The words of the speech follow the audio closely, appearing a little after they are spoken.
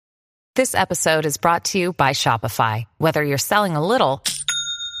This episode is brought to you by Shopify. Whether you're selling a little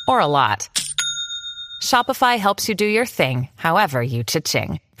or a lot, Shopify helps you do your thing, however you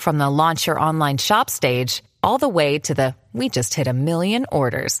cha-ching. From the launch your online shop stage, all the way to the we just hit 1 million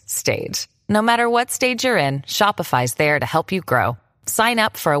orders stage. No matter what stage you're in, Shopify's there to help you grow. Sign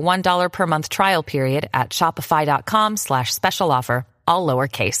up for a $1 per month trial period at shopify.com/special offer, all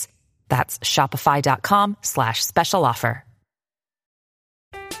lowercase. That's shopify.com/special offer.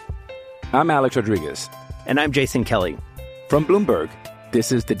 I'm Alex Rodriguez. And I'm Jason Kelly. From Bloomberg,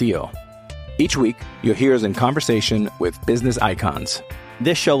 this is The Deal. Each week, you'll hear us in conversation with business icons.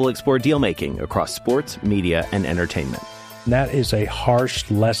 This show will explore deal-making across sports, media, and entertainment. That is a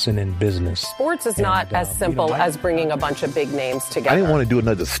harsh lesson in business. Sports is not as simple as bringing a bunch of big names together. I didn't want to do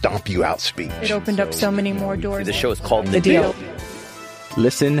another stomp you out speech. It opened up so many more doors. The show is called The Deal.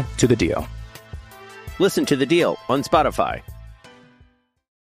 Listen to The Deal. Listen to The Deal on Spotify.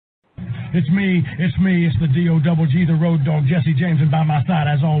 It's me, it's the D-O-double-G, the road dog, Jesse James, and by my side,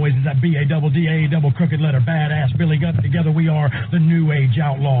 as always, is that B-A-double-D-A, double crooked letter, badass Billy Gunn. Together we are the New Age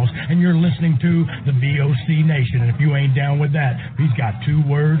Outlaws, and you're listening to the VOC Nation, and if you ain't down with that, he's got 2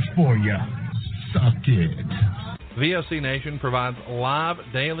 words for you. Suck it. VOC Nation provides live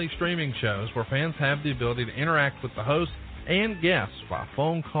daily streaming shows where fans have the ability to interact with the hosts and guests by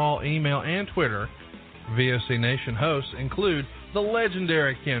phone call, email, and Twitter. VOC Nation hosts include the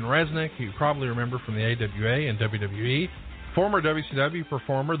legendary Ken Resnick, who you probably remember from the AWA and WWE, former WCW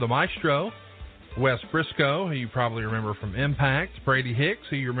performer The Maestro, Wes Briscoe, who you probably remember from Impact, Brady Hicks,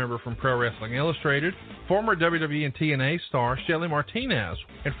 who you remember from Pro Wrestling Illustrated, former WWE and TNA star Shelly Martinez,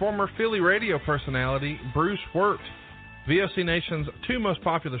 and former Philly radio personality Bruce Wirt. VOC Nation's 2 most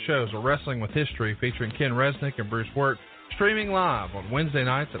popular shows are Wrestling with History, featuring Ken Resnick and Bruce Wirt, streaming live on Wednesday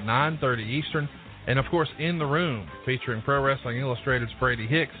nights at 9:30 Eastern, and, of course, In the Room, featuring Pro Wrestling Illustrated's Brady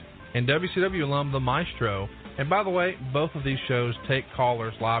Hicks and WCW alum The Maestro. And, by the way, both of these shows take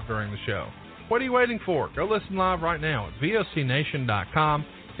callers live during the show. What are you waiting for? Go listen live right now at VOCNation.com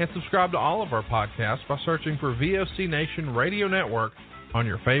and subscribe to all of our podcasts by searching for VOC Nation Radio Network on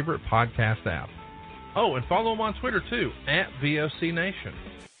your favorite podcast app. Oh, and follow them on Twitter, too, at VOC Nation.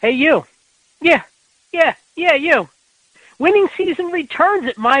 Hey, you. Yeah, you. Winning season returns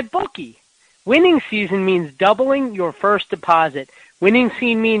at MyBookie. Winning season means doubling your first deposit. Winning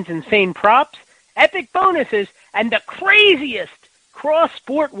season means insane props, epic bonuses, and the craziest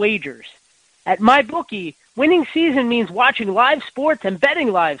cross-sport wagers. At MyBookie, winning season means watching live sports and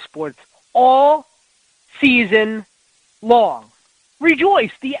betting live sports all season long.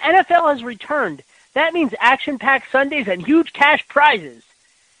 Rejoice, the NFL has returned. That means action-packed Sundays and huge cash prizes.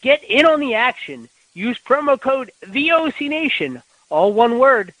 Get in on the action. Use promo code VOCNation, all one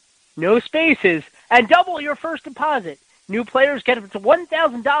word, no spaces, and double your first deposit. New players get up to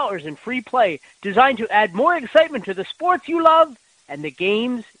 $1,000 in free play, designed to add more excitement to the sports you love and the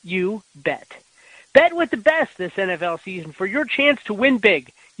games you bet. Bet with the best this NFL season for your chance to win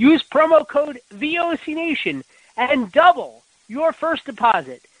big. Use promo code VOCNation and double your first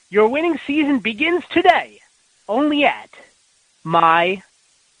deposit. Your winning season begins today, only at MyBookie.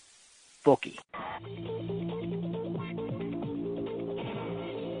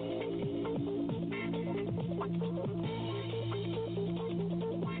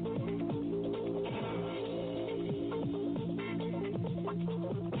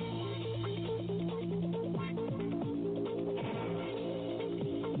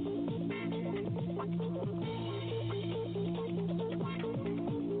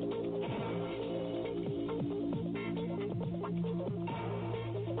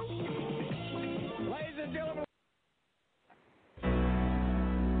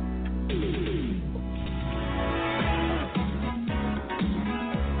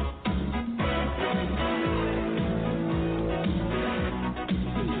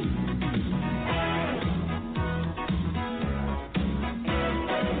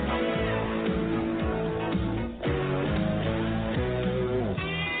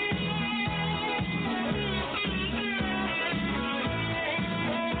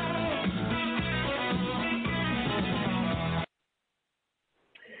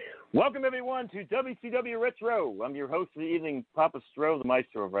 Welcome, everyone, to WCW Retro. I'm your host for the evening, Papa Stro, the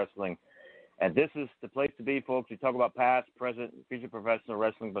Maestro of Wrestling. And this is the place to be, folks. We talk about past, present, future professional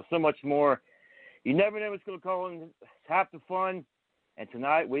wrestling, but so much more. You never know what's going to call in. It's half the fun. And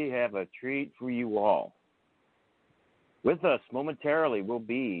tonight we have a treat for you all. With us momentarily will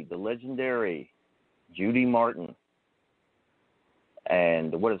be the legendary Judy Martin.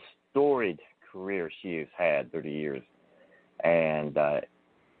 And what a storied career she has had through the years. And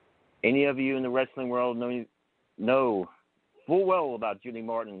any of you in the wrestling world know full well about Judy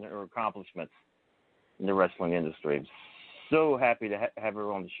Martin and her accomplishments in the wrestling industry. So happy to have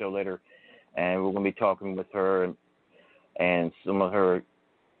her on the show later, and we're going to be talking with her and some of her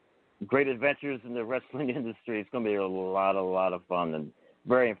great adventures in the wrestling industry. It's going to be a lot of fun and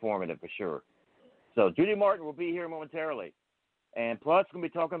very informative for sure. So Judy Martin will be here momentarily. And plus, we're going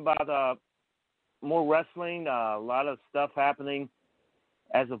to be talking about more wrestling, a lot of stuff happening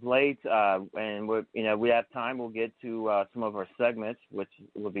as of late. And we have time. We'll get to some of our segments, which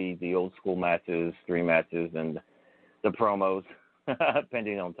will be the old school matches, dream matches, and the promos,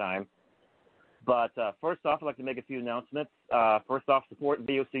 depending on time. But first off, I'd like to make a few announcements. First off, support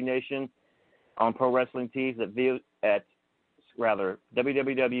VOC Nation on Pro Wrestling Tees at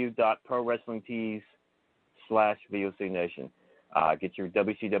www.prowrestlingtees.com/VOC Nation. Get your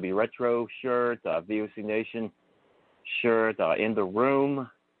WCW Retro shirt, VOC Nation shirt, In the Room,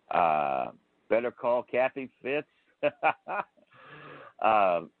 Better Call Kathy Fitz,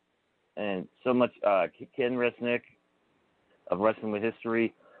 and so much Ken Resnick of Wrestling with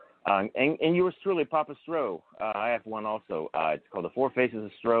History. And yours truly, Papa Stro. I have one also. It's called The Four Faces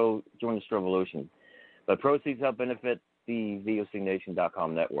of Stro. Join the Strovolution. But proceeds help benefit the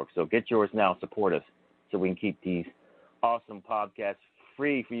VOCNation.com network. So get yours now. Support us so we can keep these awesome podcasts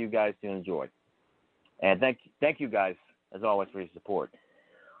free for you guys to enjoy. And thank you guys, as always, for your support.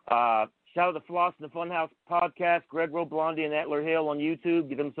 Shout out to Floss and the Funhouse podcast, Greg Rowe, Blondie, and Antler Hill on YouTube.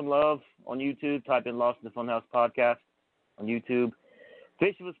 Give them some love on YouTube. Type in Lost in the Funhouse podcast on YouTube.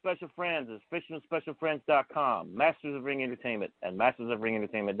 Fishing with Special Friends is fishingwithspecialfriends.com. Masters of Ring Entertainment at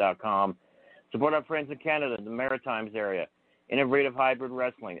mastersofringentertainment.com. Support our friends in Canada, the Maritimes area. Innovative Hybrid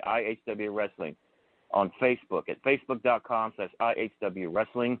Wrestling, IHW Wrestling, on Facebook at facebook.com/IHW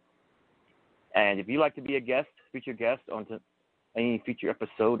Wrestling. And if you'd like to be a featured guest on any future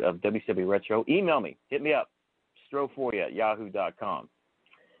episode of WCW Retro, email me. Hit me up. Stro4you@yahoo.com.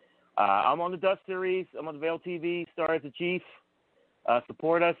 I'm on the Dust Series. I'm on the Vail TV, Star as the Chief.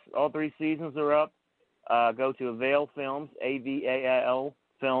 Support us. All 3 seasons are up. Go to Avail Films, AVAL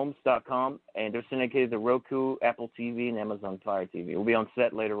Films.com, and they're syndicated to Roku, Apple TV, and Amazon Fire TV. We'll be on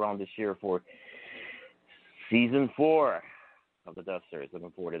set later on this year for Season 4 of the Dust Series.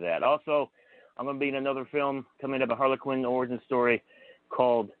 Looking forward to that. Also, I'm going to be in another film coming up, a Harley Quinn origin story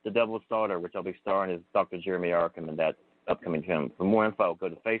called The Devil's Daughter, which I'll be starring as Dr. Jeremy Arkham in that upcoming film. For more info, go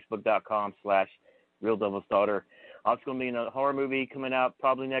to facebook.com/Real Devil's Daughter. Also going to be in a horror movie coming out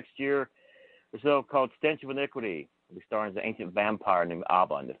probably next year or so called Stench of Iniquity. We'll be starring as an ancient vampire named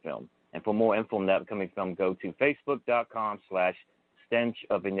Abba in the film. And for more info on that upcoming film, go to facebook.com/Stench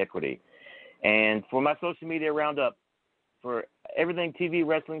of Iniquity. And for my social media roundup, for everything TV,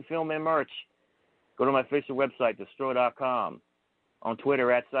 wrestling, film, and merch, go to my official website, destro.com. On Twitter,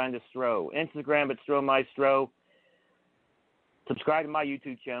 @destro. Instagram, @StroMaestro. Subscribe to my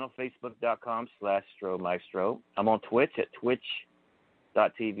YouTube channel, facebook.com/StroMaestro. I'm on Twitch at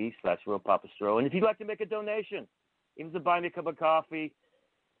twitch.tv/RealPapaStro. And if you'd like to make a donation, even to buy me a cup of coffee,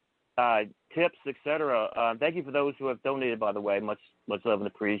 tips, etc. Thank you for those who have donated, by the way. Much love and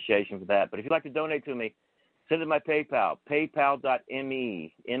appreciation for that. But if you'd like to donate to me, send it to my PayPal,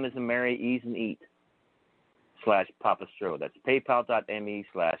 paypal.me, M as in Mary, E as in Eat, /PapaStro. That's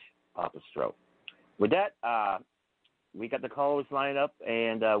paypal.me/PapaStro. With that, we got the callers lined up,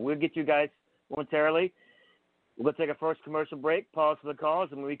 and we'll get you guys momentarily. We're going to take our first commercial break, pause for the calls,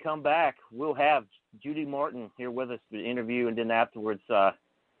 and when we come back, we'll have Judy Martin here with us for the interview, and then afterwards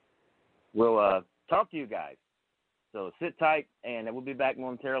we'll talk to you guys. So sit tight, and we'll be back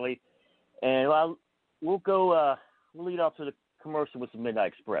momentarily. And we'll lead off to the commercial with some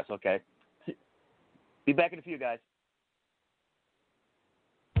Midnight Express, okay? Be back in a few, guys.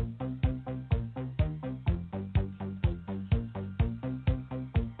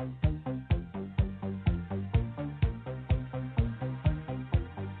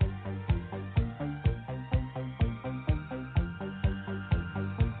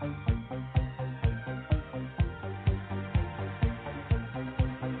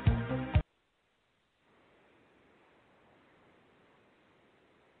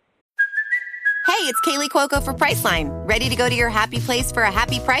 Hey, it's Kaylee Cuoco for Priceline. Ready to go to your happy place for a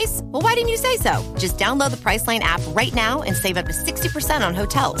happy price? Well, why didn't you say so? Just download the Priceline app right now and save up to 60% on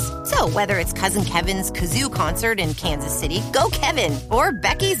hotels. So whether it's Cousin Kevin's Kazoo Concert in Kansas City, go Kevin, or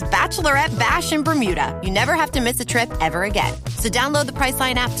Becky's Bachelorette Bash in Bermuda, you never have to miss a trip ever again. So download the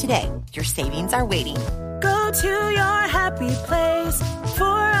Priceline app today. Your savings are waiting. Go to your happy place for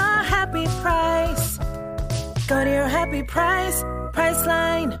a happy price. Go to your happy price,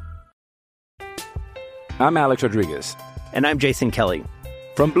 Priceline. I'm Alex Rodriguez. And I'm Jason Kelly.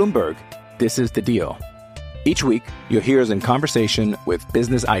 From Bloomberg, this is The Deal. Each week, you'll hear us in conversation with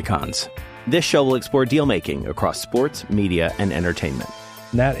business icons. This show will explore deal-making across sports, media, and entertainment.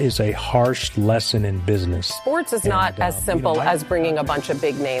 That is a harsh lesson in business. Sports is not as simple as bringing a bunch of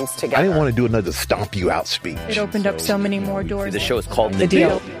big names together. I didn't want to do another stomp you out speech. It opened up so many more doors. The show is called The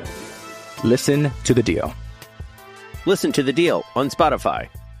Deal. Listen to The Deal. Listen to The Deal on Spotify.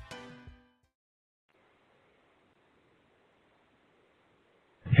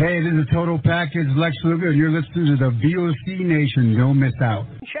 Hey, this is Total Package Lex Luger. You're listening to the VOC Nation. Don't miss out.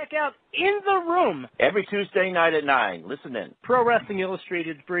 Check out In the Room every Tuesday night at 9. Listen in. Pro Wrestling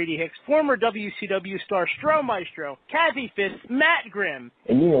Illustrated's Brady Hicks, former WCW star Stro Maestro, Kathy Fitz, Matt Grimm.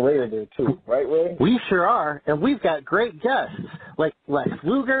 And you and Ray are there too, right, Ray? We sure are, and we've got great guests like Lex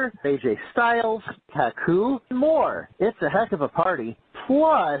Luger, AJ Styles, Taku, and more. It's a heck of a party.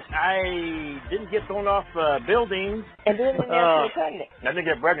 Plus, I didn't get thrown off buildings. And then I didn't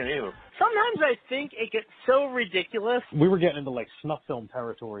get pregnant either. Sometimes I think it gets so ridiculous. We were getting into like snuff film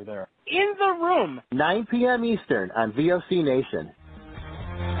territory there. In the Room. 9 p.m. Eastern on VOC Nation.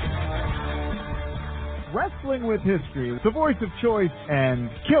 Wrestling with History, the voice of choice, and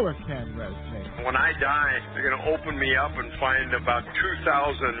Killer Ken Resnick. When I die, they're going to open me up and find about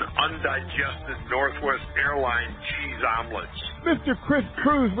 2,000 undigested Northwest Airlines cheese omelets. Mr. Chris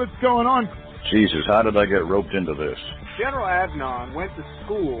Cruz, what's going on? Jesus, how did I get roped into this? General Adnan went to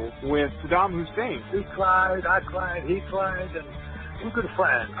school with Saddam Hussein. He cried, I cried, he cried, and we're good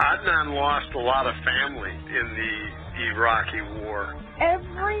friends. Adnan lost a lot of family in the Iraqi war.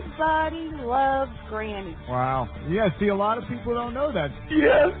 Everybody loves Granny. Wow. Yeah, see, a lot of people don't know that.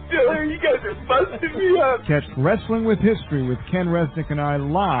 Yes, Killer, you guys are busting me up. Catch Wrestling with History with Ken Resnick and I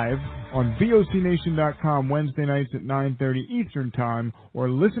live on VOCNation.com Wednesday nights at 9:30 Eastern Time, or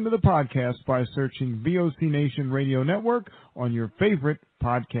listen to the podcast by searching VOC Nation Radio Network on your favorite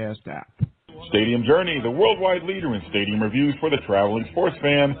podcast app. Stadium Journey, the worldwide leader in stadium reviews for the traveling sports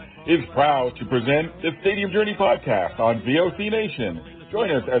fan, is proud to present the Stadium Journey podcast on VOC Nation.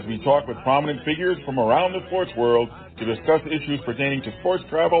 Join us as we talk with prominent figures from around the sports world to discuss issues pertaining to sports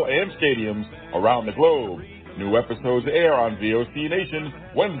travel and stadiums around the globe. New episodes air on VOC Nation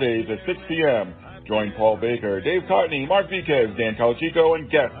Wednesdays at 6 p.m. Join Paul Baker, Dave Cotney, Mark Viquez, Dan Calachico, and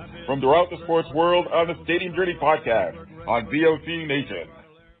guests from throughout the sports world on the Stadium Journey podcast on VOC Nation.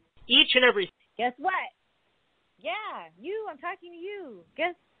 Each and every... Guess what? Yeah, I'm talking to you.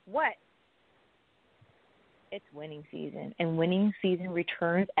 Guess what? It's winning season, and winning season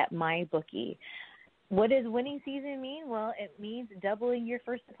returns at MyBookie. What does winning season mean? Well, it means doubling your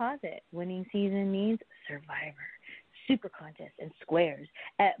first deposit. Winning season means Survivor, Super Contest, and Squares.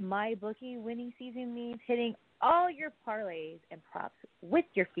 At MyBookie, winning season means hitting all your parlays and props with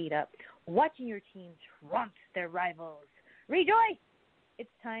your feet up, watching your team trump their rivals. Rejoice! It's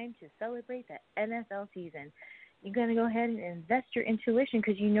time to celebrate the NFL season. You're going to go ahead and invest your intuition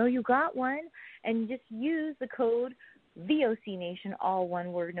because you know you got one, and just use the code VOC Nation, all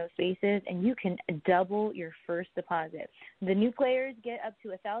one word, no spaces, and you can double your first deposit. The new players get up to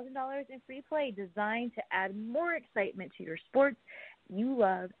 $1,000 in free play, designed to add more excitement to your sports you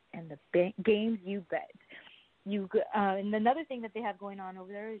love and the games you bet. And another thing that they have going on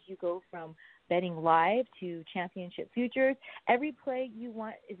over there is you go from betting live to championship futures. Every play you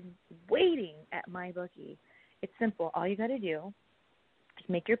want is waiting at MyBookie. It's simple. All you got to do is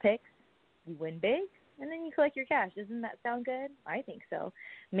make your picks, you win big, and then you collect your cash. Doesn't that sound good? I think so.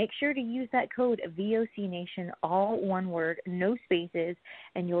 Make sure to use that code VOC Nation, all one word, no spaces,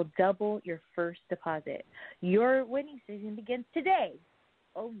 and you'll double your first deposit. Your winning season begins today,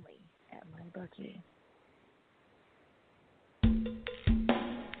 only at MyBookie.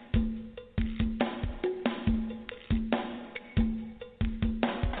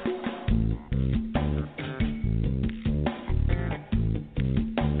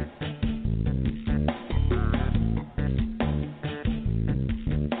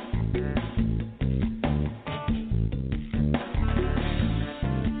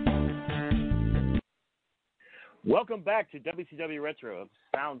 Welcome back to WCW Retro.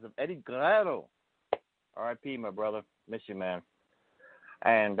 Sounds of Eddie Guerrero. R.I.P., my brother. Miss you, man.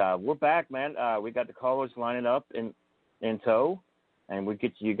 And we're back, man. We got the callers lining up in tow, and we'll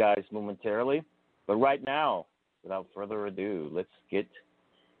get to you guys momentarily. But right now, without further ado, let's get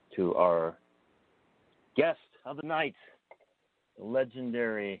to our guest of the night, the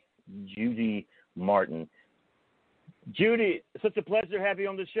legendary Judy Martin. Judy, such a pleasure to have you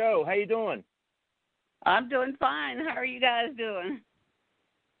on the show. How you doing? I'm doing fine. How are you guys doing?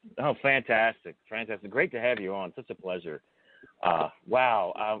 Oh, fantastic. Fantastic. Great to have you on. Such a pleasure.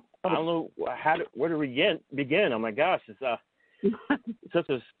 Wow. I don't know where to begin. Oh, my gosh. It's such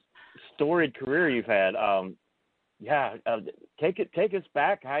a storied career you've had. Take us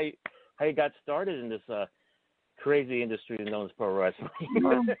back. How you got started in this crazy industry known as pro wrestling.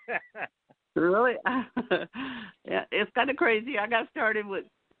 Really? Yeah, it's kind of crazy. I got started with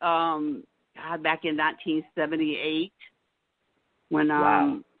back in 1978 when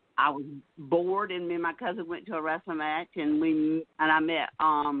I was bored, and me and my cousin went to a wrestling match, and I met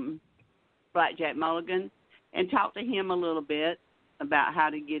Blackjack Mulligan and talked to him a little bit about how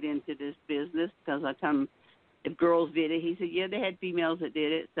to get into this business, because I told him if girls did it. He said, yeah, they had females that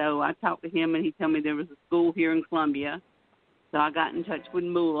did it. So I talked to him, and he told me there was a school here in Columbia. So I got in touch with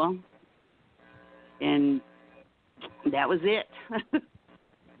Moolah, and that was it.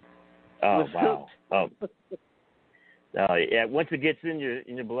 Oh, wow. Yeah, once it gets in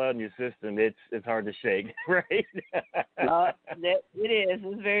your blood and your system, it's hard to shake, right? It is.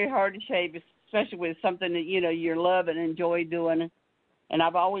 It's very hard to shake, especially with something that, you love and enjoy doing. And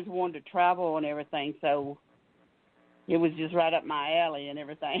I've always wanted to travel and everything, so it was just right up my alley and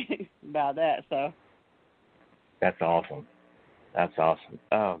everything about that. So that's awesome.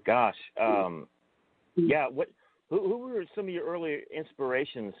 Oh gosh. Yeah. Who were some of your early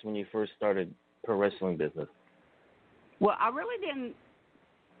inspirations when you first started pro wrestling business? Well, I really didn't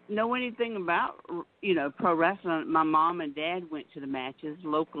know anything about pro wrestling. My mom and dad went to the matches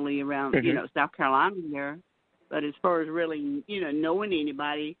locally around South Carolina there, but as far as really knowing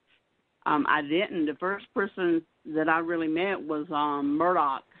anybody, I didn't. The first person that I really met was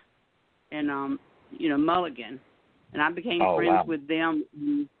Murdoch and Mulligan, and I became friends with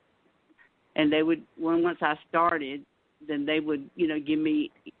them. And they would, once I started, then they would give me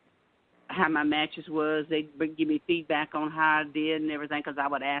how my matches was. They'd give me feedback on how I did and everything, because I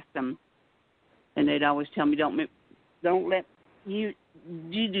would ask them, and they'd always tell me, don't let you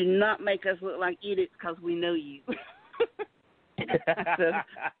do not make us look like idiots because we know you. I said,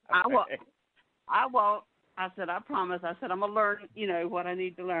 I won't. I said, I promise. I said, I'm going to learn, what I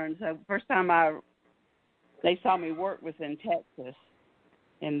need to learn. So first time they saw me work was in Texas,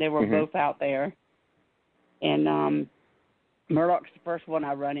 and they were both out there. And Murdoch's the first one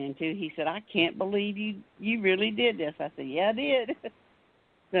I run into. He said, I can't believe you really did this. I said, yeah, I did.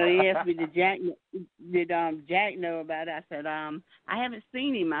 So he asked me, did Jack know about it? I said, I haven't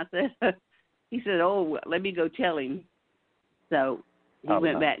seen him. I said, he said, oh, let me go tell him. So he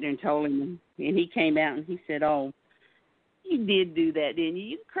went back there and told him, and he came out and he said, oh, you did do that, didn't you?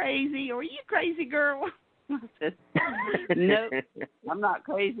 You crazy? Or you crazy, girl? I said, no, I'm not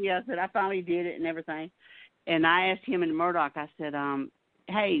crazy. I said, I finally did it and everything. And I asked him and Murdoch, I said,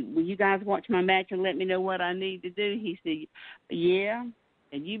 hey, will you guys watch my match and let me know what I need to do? He said, yeah,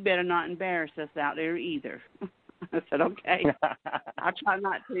 and you better not embarrass us out there either. I said, okay. I'll try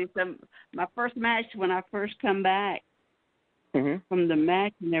not to. So my first match, when I first come back from the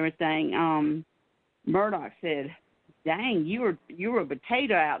match and everything, Murdoch said, dang, you were a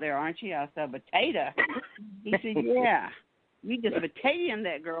potato out there, aren't you? I said, potato? He said, yeah. You just potatoing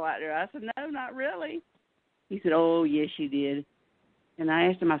that girl out there. I said, no, not really. He said, oh, yes, you did. And I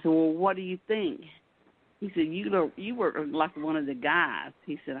asked him, I said, well, what do you think? He said, you were like one of the guys.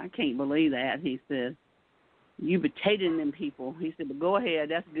 He said, I can't believe that. He said, you potatoing them people. He said, but go ahead,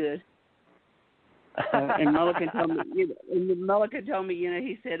 that's good. And Mulligan told me,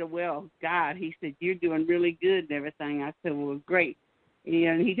 he said, well, God, he said, you're doing really good and everything. I said, well, great.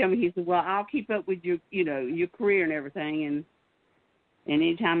 And he told me, he said, well, I'll keep up with your, your career and everything. And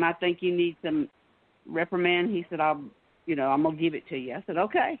anytime I think you need some reprimand, he said, I'm going to give it to you. I said,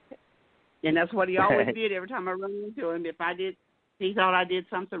 okay. And that's what he always did every time I run into him. If he thought I did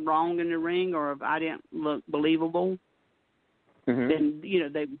something wrong in the ring, or if I didn't look believable, then,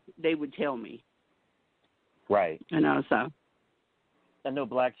 they would tell me. Right. So. I know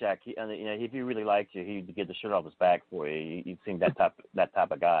Blackjack. If he really liked you, he'd get the shirt off his back for you. You seem that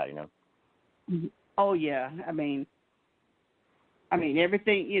type of guy, Oh yeah. I mean,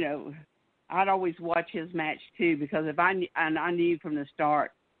 everything. I'd always watch his match too, because if I knew from the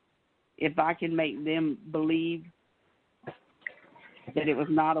start, if I could make them believe that it was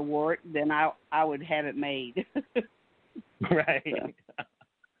not a work, then I would have it made. Right. So,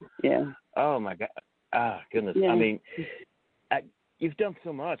 yeah. Oh my God. Ah, goodness. Yeah. I mean, you've done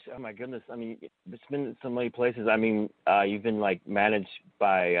so much. Oh my goodness. I mean, it's been in so many places. I mean, you've been managed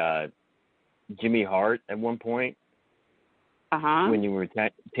by Jimmy Hart at one point. When you were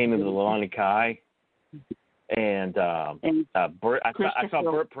teaming with Lonnie Kai, and Burt. I saw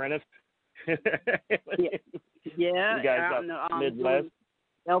Burt Prentice. Yeah. You guys up Midwest.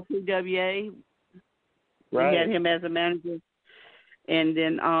 LPWA. Right. We had him as a manager, and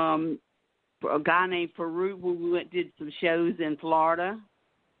then a guy named Farouk, who we did some shows in Florida.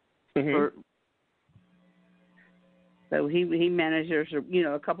 So he managed us,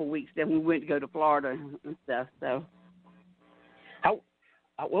 a couple of weeks. Then we went to go to Florida and stuff. So,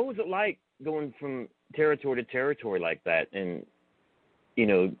 what was it like going from territory to territory like that, and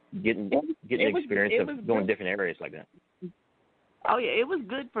getting experience of going different areas like that? Oh yeah, it was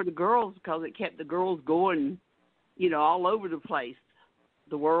good for the girls because it kept the girls going, all over the place,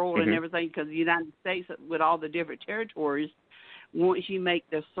 the world and everything. Because the United States, with all the different territories, once you make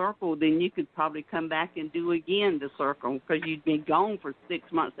the circle, then you could probably come back and do again the circle because you'd been gone for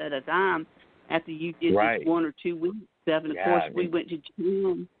 6 months at a time after you did just 1 or 2 weeks stuff. And of course, we went to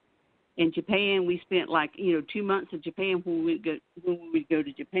Japan. In Japan, we spent 2 months in Japan when we would go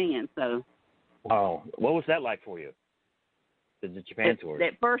to Japan. So, what was that like for you? The Japan tour.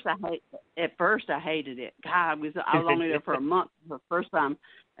 At first, I hated it. God, I was only there for a month for the first time,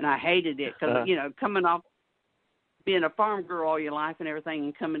 and I hated it because coming off being a farm girl all your life and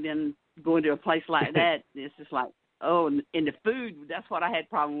everything, and going to a place like that, it's just like, oh, and the food. That's what I had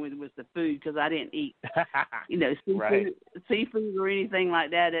problem with was the food because I didn't eat, seafood or anything like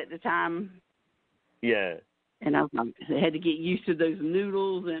that at the time. Yeah. And I had to get used to those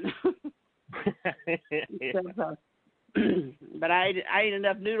noodles and. Stuff. But I ate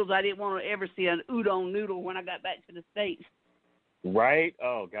enough noodles. I didn't want to ever see an udon noodle when I got back to the States. Right?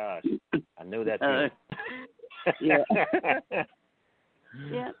 Oh gosh, I know that too. Yeah.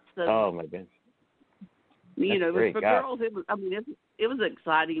 Yeah. So, oh my goodness. For girls, it was. I mean, it was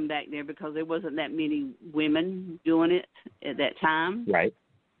exciting back there because there wasn't that many women doing it at that time. Right.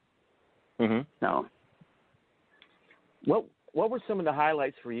 Mhm. So, what were some of the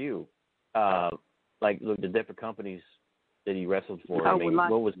highlights for you? Like the different companies that you wrestled for. I mean,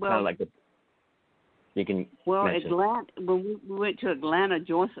 what was kind of like the? You can. Well, mention. Atlanta. When we went to Atlanta,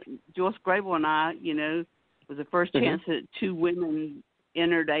 Joyce Grable and I, was the first chance that 2 women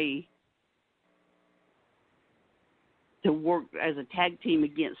entered to work as a tag team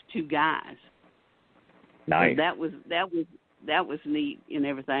against 2 guys. Nice. So that was neat and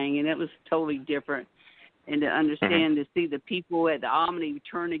everything, and it was totally different. And to understand to see the people at the Omni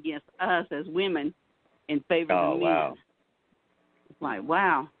turn against us as women in favor of men. Wow. It's like,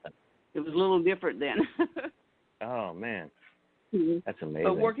 wow. It was a little different then. Oh man. That's amazing.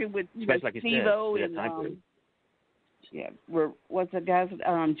 But working with Steve-O and what's the guy's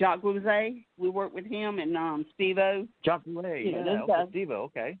Jacques Rouget. We worked with him and Steve-O. Jacques Rouget, Steve-O,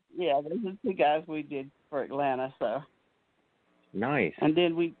 okay. Yeah, those are the 2 guys we did for Atlanta, so. Nice. And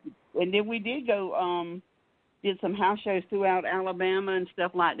then we did go did some house shows throughout Alabama and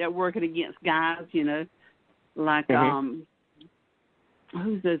stuff like that, working against guys, like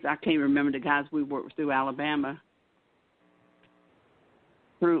who's those? I can't remember the guys we worked with through Alabama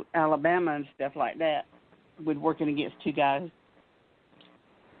and stuff like that. With working against 2 guys.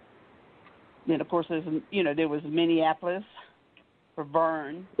 Then of course there was Minneapolis for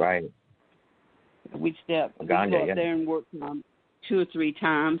Vern. Right. We'd go up there and work 2 or 3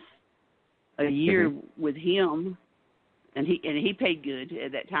 times a year with him, and he paid good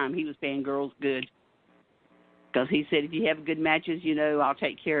at that time. He was paying girls good because he said, if you have good matches, I'll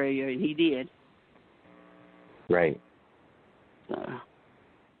take care of you, and he did. Right. So.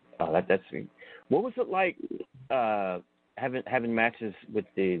 Oh, that's sweet. What was it like having matches with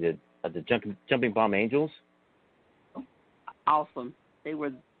the Jumping Bomb Angels? Awesome. They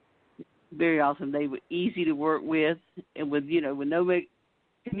were very awesome. They were easy to work with, and with no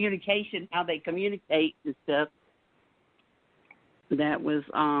communication, how they communicate and stuff. That was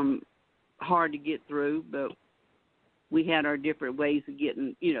hard to get through, but we had our different ways of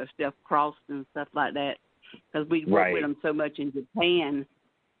getting stuff crossed and stuff like that because we worked with them so much in Japan.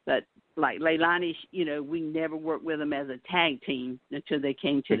 But like Leilani, we never worked with them as a tag team until they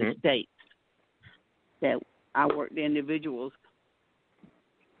came to the States. That I worked individuals.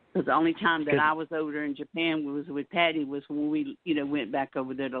 Because the only time that I was over there in Japan was with Patty was when we, went back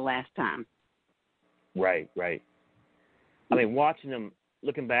over there the last time. Right. I mean,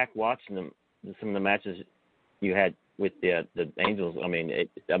 looking back, watching them, some of the matches you had with the Angels. I mean, it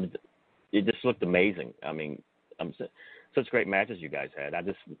just looked amazing. I mean, such great matches you guys had. I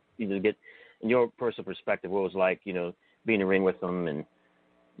just get in your personal perspective what it was like, being in the ring with them and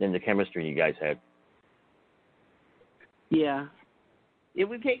then the chemistry you guys had. Yeah. It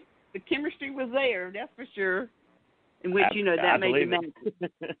would take the chemistry was there, that's for sure. In which that made the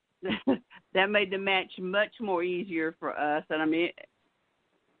match that made the match much more easier for us. And I mean,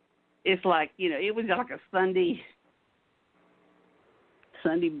 it's like it was like a Sunday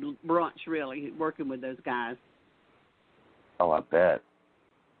brunch, really, working with those guys. Oh, I bet.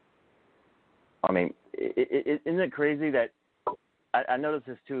 I mean, isn't it crazy that I noticed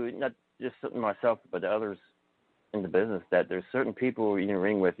this too, not just myself, but the others in the business, that there's certain people you're in the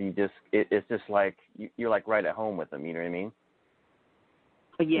ring with, it's just like you're like right at home with them. You know what I mean?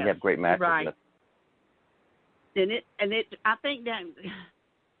 Yes, you have great matches right. with. And I think that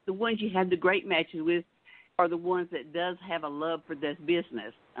the ones you have the great matches with are the ones that does have a love for this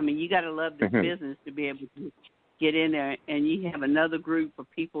business. I mean, you got to love this business to be able to get in there, and you have another group of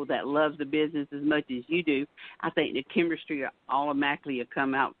people that love the business as much as you do. I think the chemistry automatically will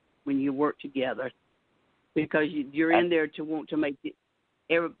come out when you work together, because you're in there to want to make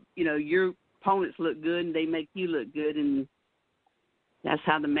your opponents look good, and they make you look good, and that's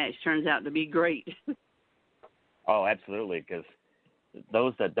how the match turns out to be great. Oh, absolutely, because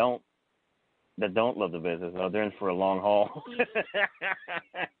those that don't love the business, they're in for a long haul.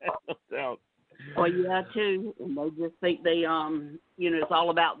 So. Well, yeah, too. And they just think they, it's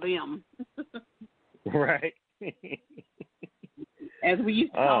all about them. Right. As we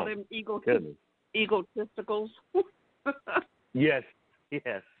used to call them, egotisticals. Yes.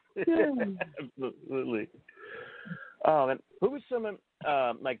 Absolutely. And who was some of,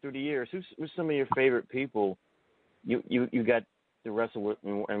 like through the years, who's some of your favorite people you got to wrestle with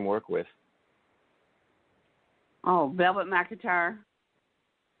and work with? Oh, Velvet McIntyre,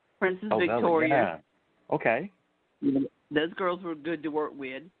 Princess Victoria. Velvet, yeah. Okay. Those girls were good to work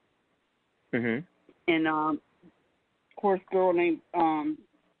with. Mhm. And of course, a girl named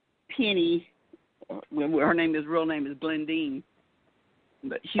Penny. Her real name is Glendine,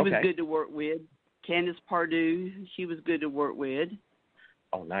 but she was good to work with. Candice Pardue, she was good to work with.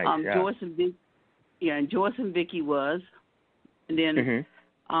 Oh, nice. Yeah. Joyce and Vicky was, and then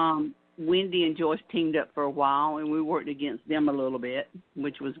Wendy and Joyce teamed up for a while, and we worked against them a little bit,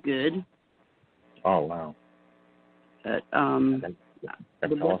 which was good. Oh, wow. But that's the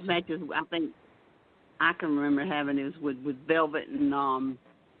best awesome. matches I think I can remember having is with Velvet and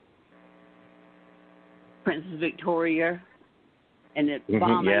Princess Victoria, and the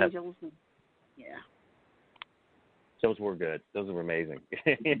Bomb Angels. Yeah. Those were good. Those were amazing.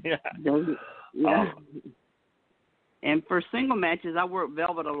 And for single matches, I worked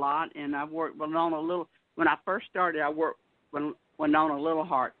Velvet a lot, and I worked Winona Little. When I first started, I worked Winona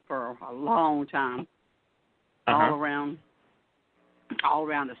Littleheart for a long time, all around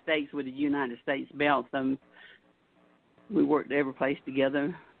the states with the United States belts. And we worked every place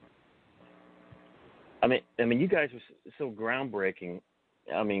together. I mean, you guys were so groundbreaking.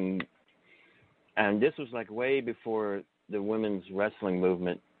 I mean, and this was like way before the women's wrestling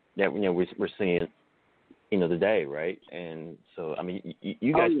movement that we're seeing, today, right? And so, I mean,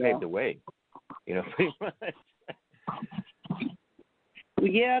 you guys paved the way, pretty much. Well,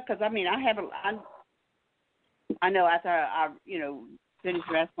 yeah, because I mean, I know after I finished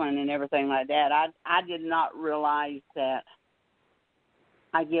wrestling and everything like that, I did not realize that.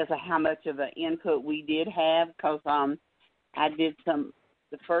 I guess how much of an input we did have, because I did the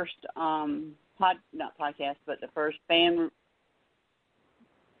first not podcast, but the first fan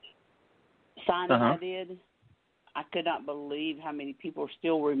signing I did. I could not believe how many people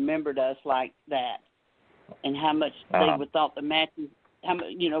still remembered us like that, and how much they would thought the matches.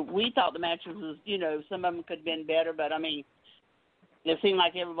 We thought the matches was, some of them could have been better, but I mean, it seemed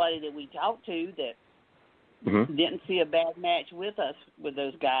like everybody that we talked to that didn't see a bad match with us, with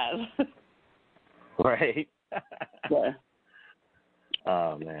those guys. Right. Yeah.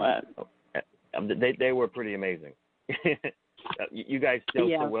 Oh, man. They were pretty amazing. You guys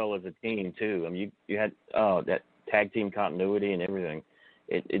dealt so well as a team, too. I mean, you had that tag team continuity and everything.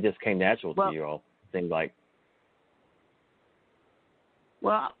 It just came natural to you all, seemed like.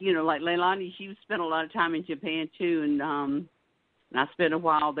 Well, like Leilani, she spent a lot of time in Japan, too, and I spent a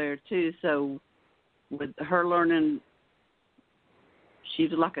while there, too. So with her learning,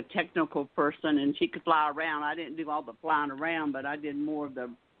 she's like a technical person, and she could fly around. I didn't do all the flying around, but I did more of the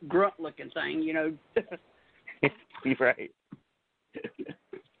grunt-looking thing, You're right.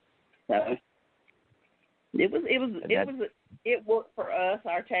 So it worked for us.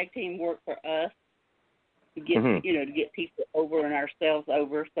 Our tag team worked for us to get to get people over and ourselves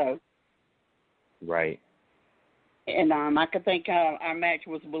over. So right. And I could think our match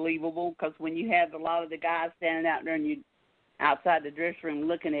was believable, because when you have a lot of the guys standing out there and you outside the dressing room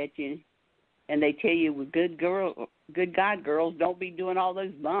looking at you, and they tell you, well, good God, girls, don't be doing all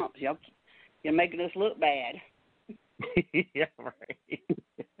those bumps. You're making us look bad. Yeah, right.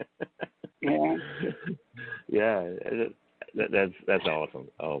 Yeah. Yeah, that's awesome.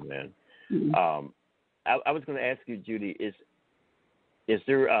 Oh man. I was going to ask you, Judy, is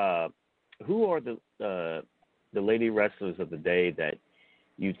there who are the lady wrestlers of the day that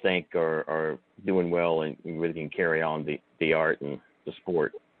you think are doing well and really can carry on the art and the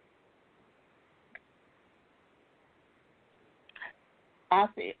sport? I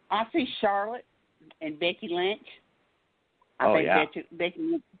see Charlotte and Becky Lynch. I think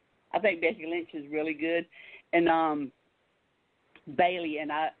Becky Lynch is really good, and Bailey,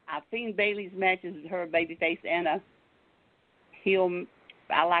 and I've seen Bailey's matches, her babyface and a heel.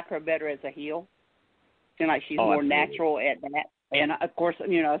 I like her better as a heel. Seems like she's more natural at that. And of course,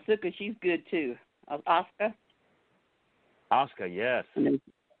 Asuka, she's good too. Asuka, yes.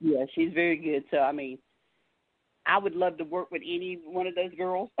 Yeah, she's very good. So I mean, I would love to work with any one of those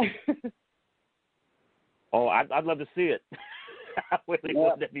girls. I'd love to see it. I really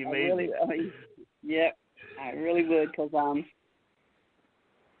would. That'd be amazing. I really would, because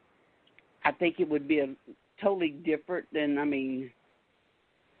I think it would be a totally different than,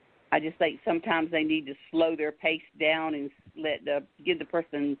 I just think sometimes they need to slow their pace down and give the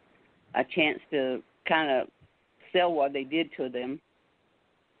person a chance to kind of sell what they did to them.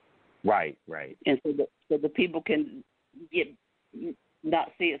 Right. And so the people can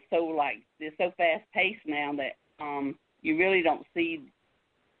not see it so like they're so fast paced now that you really don't see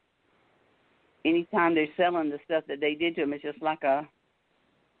anytime they're selling the stuff that they did to them. It's just like I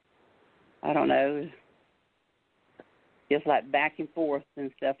don't know, just like back and forth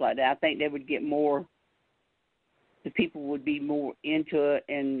and stuff like that. I think they would get more. The people would be more into it,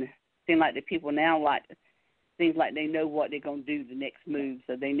 and seem like the people now seems like they know what they're going to do the next move,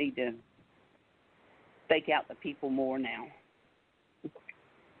 so they need to fake out the people more now.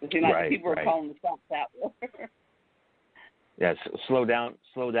 It seems like the people are calling the shots out. Yeah, slow down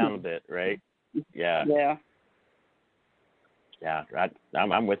a bit, right? Yeah. Yeah,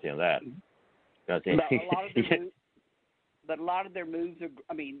 I'm with you on that. But a lot of their moves are,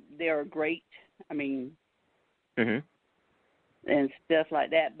 they are great. And stuff like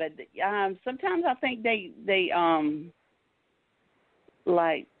that. But sometimes I think they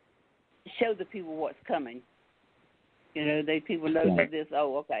like show the people what's coming. People know this.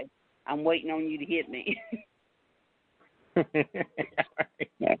 Oh, okay, I'm waiting on you to hit me.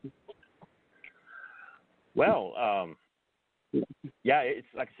 Well, it's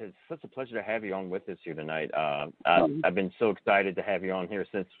like I said, it's such a pleasure to have you on with us here tonight. I've been so excited to have you on here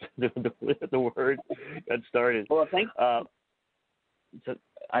since the word got started. Well, thanks. So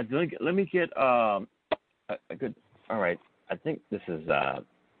I think let me get a good. All right, I think this is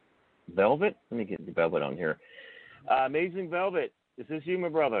Velvet. Let me get the Velvet on here. Amazing Velvet, is this you, my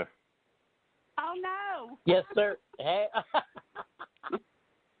brother? Oh no! Yes, sir. Hey.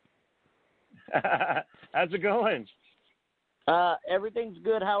 How's it going? Everything's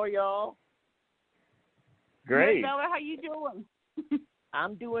good. How are y'all? Great. Hey, Velvet, how you doing?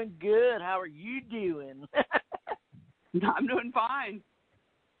 I'm doing good. How are you doing? I'm doing fine.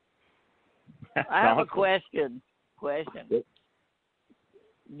 I have a question.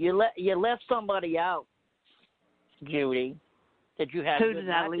 You left somebody out, Judy, that you had good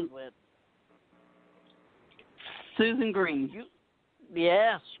matches with. Susan Green.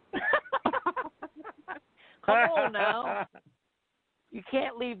 Yes. Come on now. You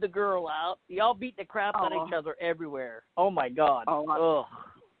can't leave the girl out. Y'all beat the crap out of each other everywhere. Oh my God. Oh.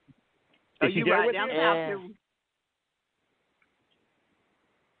 Are you right down there?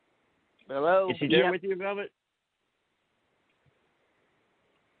 Hello. Is she there with you, Velvet?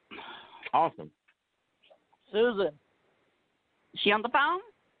 Awesome. Susan. Is she on the phone?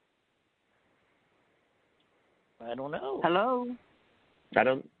 I don't know. Hello. I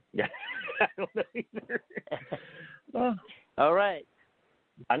don't know either. All right.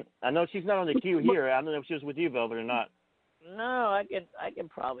 I know she's not on the queue here. I don't know if she was with you, Velvet, or not. No, I can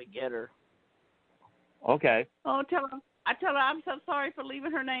probably get her. Okay. Oh, I tell her I'm so sorry for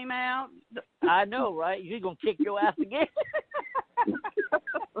leaving her name out. I know, right? She's gonna kick your ass again.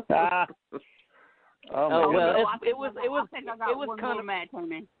 Well, it was kind of mad to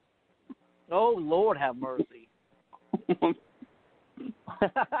me. Oh Lord, have mercy.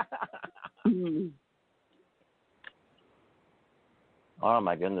 Oh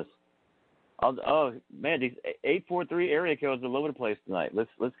my goodness. Oh man, these 843 area codes are all over the place tonight.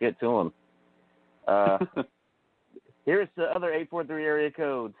 Let's get to them. Here's the other 843 area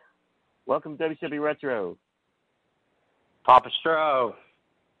code. Welcome to WCW Retro. Papa Stro.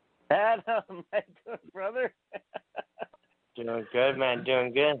 Adam, how you doing, brother? Doing good, man.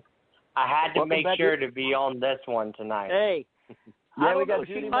 Doing good. I had to make sure to be on this one tonight. Hey. Yeah, we got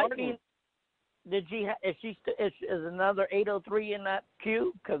Judy Martin. Is another 803 in that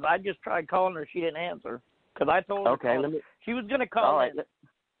queue? Because I just tried calling her, she didn't answer. Because I told her she was going to call. All right. In.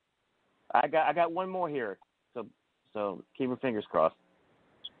 I got one more here, so keep your fingers crossed.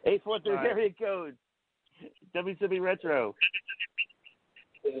 843 area code. WCW Retro.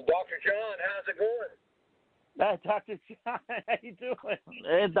 This is Dr. John. How's it going? Dr. John, how you doing?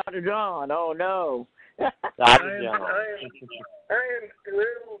 It's Dr. John. Oh, no. Dr. John. I am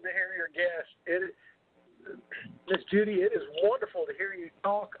thrilled to hear your guest. Miss Judy, it is wonderful to hear you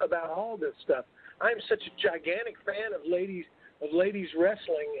talk about all this stuff. I'm such a gigantic fan of ladies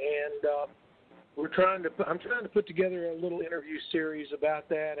wrestling, and I'm trying to put together a little interview series about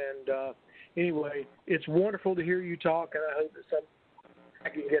that. And anyway, it's wonderful to hear you talk, and I hope that I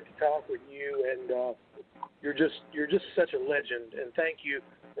can get to talk with you. And you're just such a legend. And thank you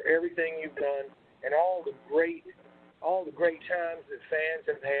for everything you've done and all the great times that fans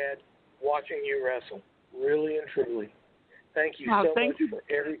have had watching you wrestle. Really and truly. Thank you so much for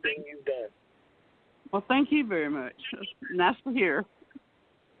everything you've done. Well, thank you very much. It's nice to hear.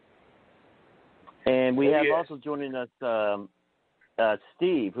 And we have also joining us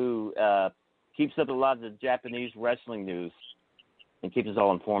Steve, who keeps up a lot of the Japanese wrestling news and keeps us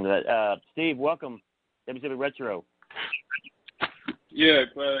all informed of that. Steve, welcome, WCW Retro. Yeah,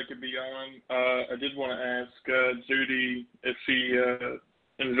 glad I could be on. I did want to ask Judy if she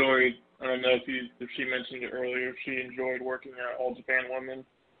enjoyed, I don't know if she mentioned it earlier, if she enjoyed working at All Japan Women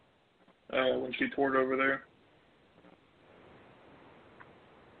when she toured over there.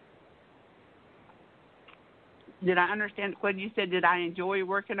 Did I understand what you said? Did I enjoy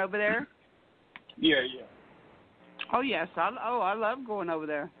working over there? Yeah. Oh, yes. I love going over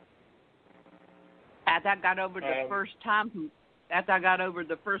there. After I got over the first time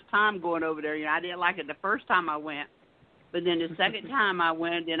going over there, I didn't like it the first time I went. But then the second time I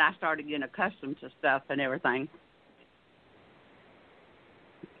went, then I started getting accustomed to stuff and everything.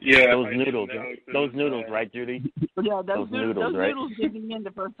 Yeah, those noodles, right, Judy? Yeah, those noodles, right? Noodles did me in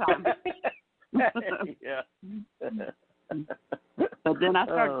the first time. Yeah. But then I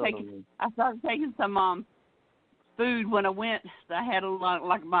started taking some food when I went. I had a lot,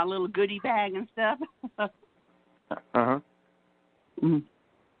 like my little goodie bag and stuff. Mm-hmm.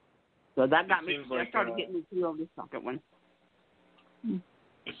 So that got me. I started getting me through on the second one.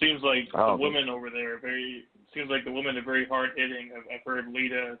 It seems like the women over there the women are very hard hitting. I've heard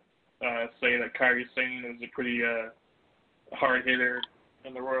Lita say that Kairi Sane is a pretty hard hitter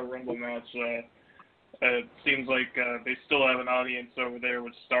in the Royal Rumble match. It seems like they still have an audience over there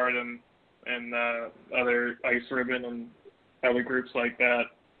with Stardom and other Ice Ribbon and other groups like that.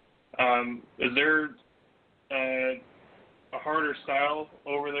 Is there a harder style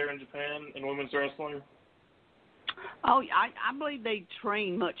over there in Japan in women's wrestling? Oh, I believe they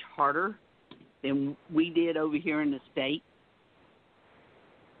train much harder than we did over here in the States.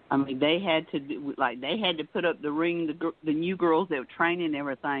 I mean, they had to put up the ring. The new girls that were training and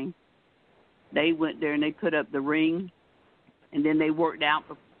everything, they went there and they put up the ring, and then they worked out,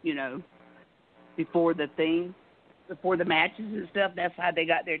 before the matches and stuff. That's how they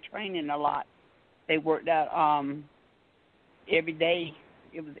got their training a lot. They worked out every day.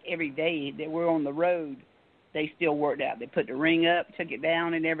 It was every day that we're on the road. They still worked out. They put the ring up, took it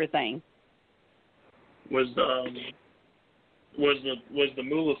down, and everything. Was the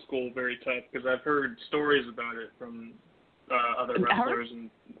Moolah School very tough? Because I've heard stories about it from other wrestlers and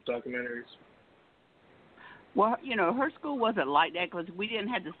documentaries. Well, her school wasn't like that because we didn't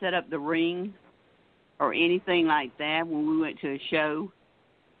have to set up the ring or anything like that when we went to a show.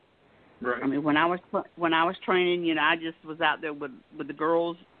 Right. I mean, when I was training, I just was out there with the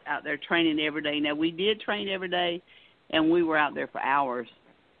girls out there training every day. Now, we did train every day, and we were out there for hours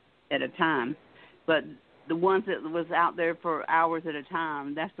at a time. But the ones that was out there for hours at a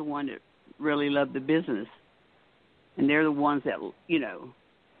time, that's the one that really loved the business. And they're the ones that,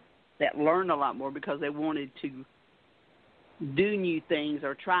 that learned a lot more because they wanted to do new things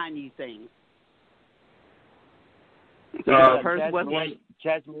or try new things.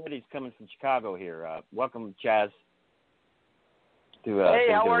 Chaz Moretti's coming from Chicago here. Welcome, Chaz. Hey,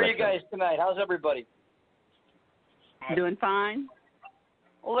 how are you guys tonight? How's everybody? Doing fine.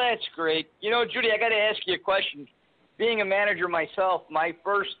 Well, that's great. Judy, I got to ask you a question. Being a manager myself, my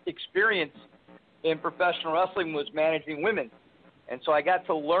first experience in professional wrestling was managing women. And so I got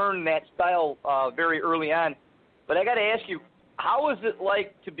to learn that style very early on. But I got to ask you, how is it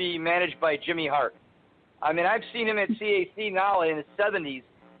like to be managed by Jimmy Hart? I mean, I've seen him at CAC now in his 70s,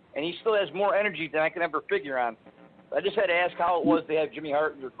 and he still has more energy than I can ever figure on. I just had to ask how it was to have Jimmy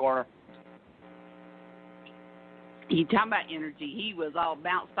Hart in your corner. You talking about energy? He was all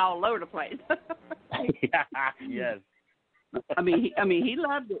bounced all over the place. Yes. I mean, he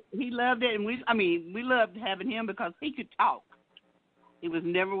loved it. He loved it, and we loved having him because he could talk. He was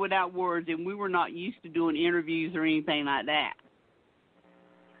never without words, and we were not used to doing interviews or anything like that.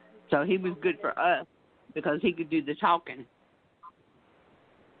 So he was good for us because he could do the talking.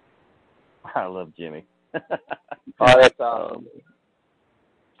 I love Jimmy. That's awesome.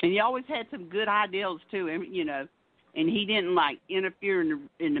 And he always had some good ideas too, and and he didn't like interfere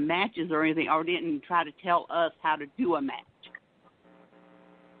in the matches or anything, or didn't try to tell us how to do a match.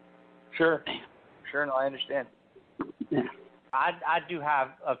 Sure, no, I understand. Yeah. I do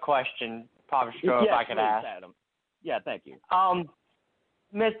have a question, Papa Stro, if I could ask. Adam. Yeah, thank you.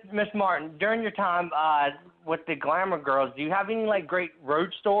 Miss Martin, during your time with the Glamour Girls, do you have any like great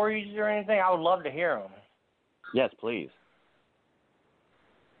road stories or anything? I would love to hear them. Yes, please.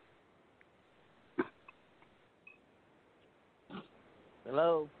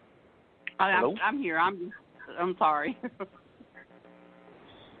 Hello. Hello? I'm here. I'm sorry.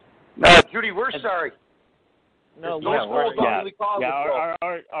 No, Judy, we're sorry. No,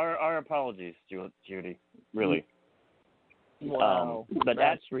 our apologies, Judy. Really. Wow, but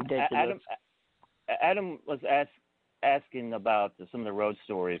that's ridiculous. Adam was asking about some of the road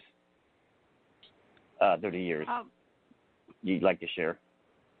stories through the years. You'd like to share?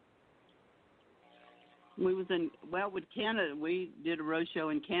 We was with Canada. We did a road show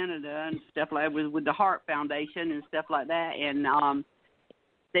in Canada and stuff like that with the Heart Foundation and stuff like that. And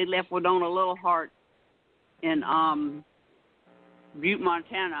they left Winona Little Heart in Butte,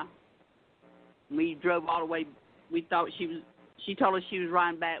 Montana. We drove all the way. We thought she told us she was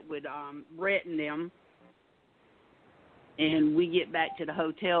riding back with Brett and them. And we get back to the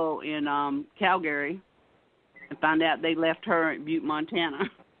hotel in Calgary and find out they left her in Butte, Montana.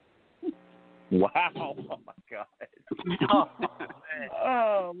 Wow! Oh my God!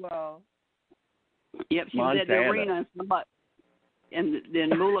 Oh wow! Yep, she was at the arena, and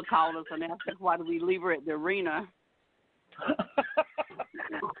then Moolah called us and asked us why did we leave her at the arena.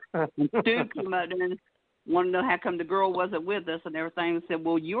 And Stu came out there and wanted to know how come the girl wasn't with us and everything. And said,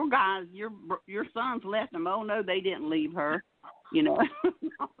 "Well, your guys, your sons left them. Oh no, they didn't leave her.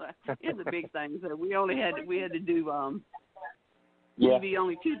 It's a big thing. So we had to do TV.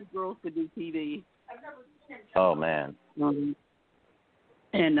 Only 2 girls could do TV. Oh man.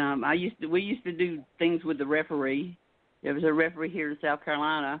 And we used to do things with the referee. There was a referee here in South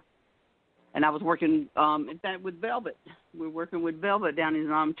Carolina, and I was working in fact with Velvet. We were working with Velvet down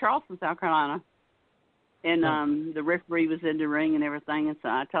in Charleston, South Carolina. And the referee was in the ring and everything, and so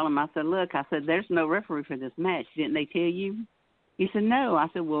I told him, I said, look, there's no referee for this match. Didn't they tell you? He said, no. I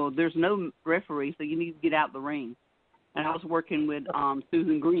said, well, there's no referee, so you need to get out the ring. And I was working with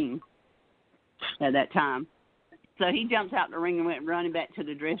Susan Green at that time. So he jumps out the ring and went running back to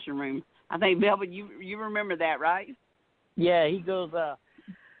the dressing room. I think, Velvet, you remember that, right? Yeah, he goes,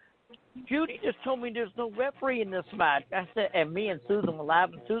 Judy just told me there's no referee in this match. I said, and me and Susan were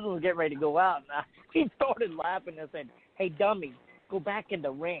laughing. Susan was getting ready to go out. And he started laughing and said, hey, dummy, go back in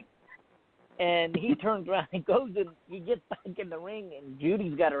the ring. And he turns around and he gets back in the ring, and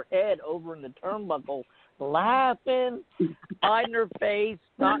Judy's got her head over in the turnbuckle, laughing, hiding her face,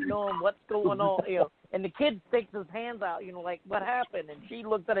 not knowing what's going on. And the kid sticks his hands out, like, what happened? And she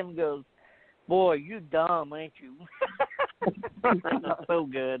looks at him and goes, boy, you dumb, ain't you? So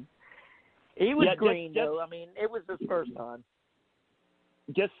good. He was green, though. I mean, it was his first time.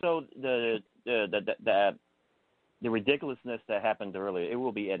 Just so the ridiculousness that happened earlier, it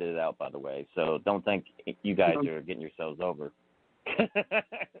will be edited out, by the way. So don't think you guys are getting yourselves over.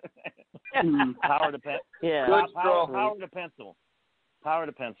 Power to pencil. Power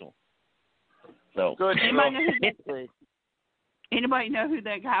to pencil. So good. Anybody know who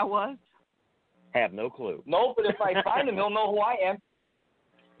that guy was? Have no clue. No, but if I find him, he'll know who I am.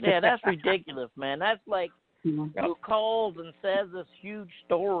 Yeah, that's ridiculous, man. That's like who calls and says this huge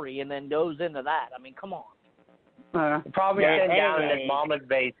story and then goes into that. I mean, come on. Probably sitting down in his mama's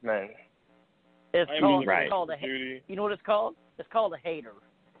basement. It's called a hater. You know what it's called? It's called a hater.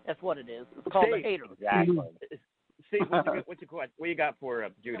 That's what it is. It's called a hater. Exactly. See, what's your question? What you got for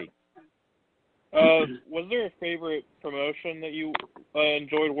Judy? Was there a favorite promotion that you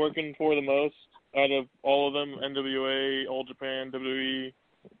enjoyed working for the most out of all of them? NWA, All Japan, WWE,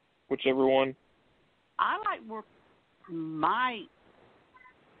 whichever one. I like work.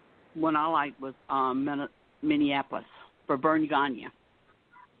 One I liked was Minneapolis for Vern Gagne.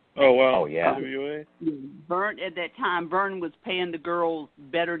 Oh wow! Oh yeah. NWA. Vern at that time, Vern was paying the girls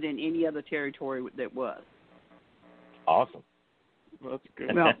better than any other territory that was. Awesome. That's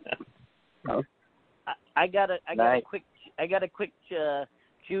good. Well, I got a quick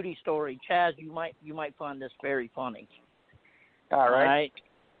Judy story. Chaz, you might find this very funny. All right.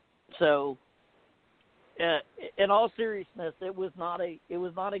 So, in all seriousness, it was not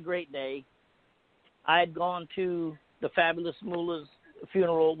a great day. I had gone to the Fabulous Moolah's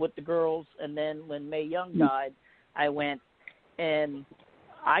funeral with the girls, and then when Mae Young died, I went, and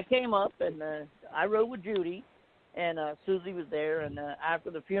I came up, and I rode with Judy, and Susie was there, and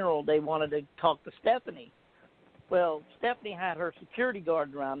after the funeral, they wanted to talk to Stephanie. Well, Stephanie had her security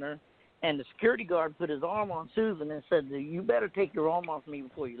guard around her, and the security guard put his arm on Susan and said, "You better take your arm off me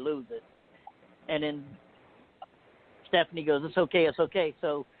before you lose it." And then Stephanie goes, "It's okay, it's okay."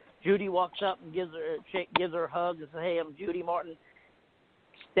 So Judy walks up and gives her a hug and says, "Hey, I'm Judy Martin."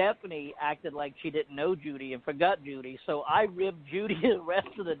 Stephanie acted like she didn't know Judy and forgot Judy. So I ribbed Judy the rest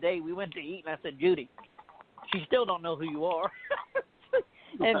of the day. We went to eat, and I said, "Judy, she still don't know who you are."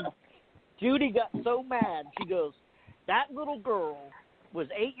 And Judy got so mad. She goes, "That little girl was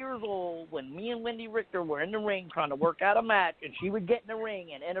 8 years old when me and Wendy Richter were in the ring trying to work out a match, and she would get in the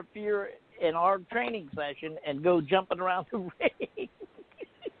ring and interfere in our training session and go jumping around the ring."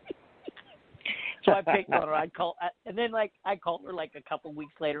 So I picked on her. I called her like a couple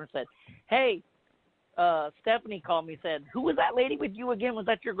weeks later and said, "Hey, Stephanie called me and said, 'Who was that lady with you again? Was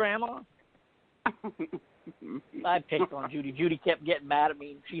that your grandma?'" I picked on Judy. Judy kept getting mad at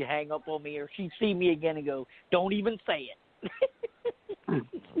me, and she'd hang up on me, or she'd see me again and go, "Don't even say it."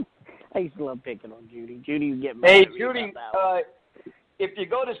 I used to love picking on Judy. Judy would get mad at me. Hey, Judy, if you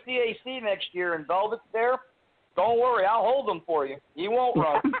go to CAC next year and Velvet's there, don't worry, I'll hold them for you. You won't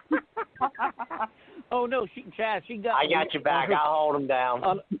run. Oh, no, Chaz, I got your back. I'll hold him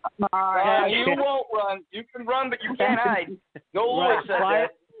down. You won't run. You can run, but you can't hide. No Lewis said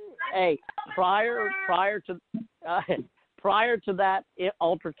that. Hey, prior to that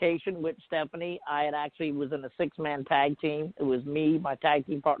altercation with Stephanie, I had actually was in a 6-man tag team. It was me, my tag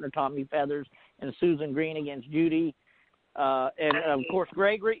team partner Tommy Feathers, and Susan Green against Judy, and of course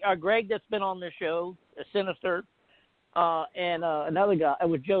Greg that's been on this show, Sinister, and another guy. It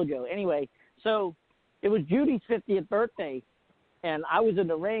was JoJo. Anyway, so it was Judy's 50th birthday, and I was in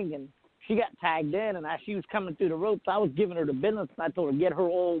the ring, and she got tagged in, and as she was coming through the ropes, I was giving her the business, and I told her, "Get her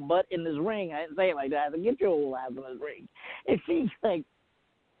old butt in this ring." I didn't say it like that. I said, "Get your old ass in this ring." And she's like,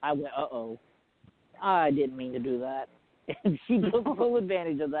 I went, "Uh-oh. I didn't mean to do that." And she took full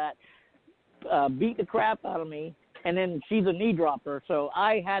advantage of that, beat the crap out of me, and then she's a knee dropper, so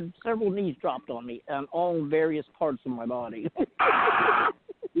I had several knees dropped on me on all various parts of my body.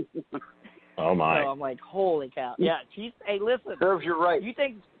 Oh, my. So I'm like, holy cow. Yeah, hey, listen. Serves you right. You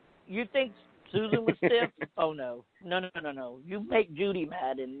think Susan was stiff? Oh, no. No. You make Judy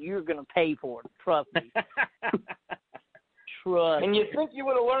mad, and you're going to pay for it. Trust me. Trust And you think you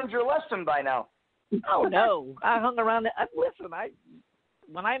would have learned your lesson by now. Oh, no. I hung around. Listen,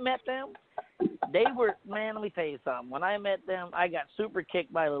 when I met them, they were, man, let me tell you something. When I met them, I got super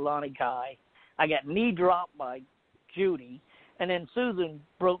kicked by Leilani Kai. I got knee dropped by Judy. And then Susan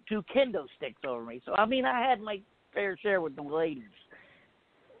broke 2 kendo sticks over me. So, I mean, I had my fair share with the ladies.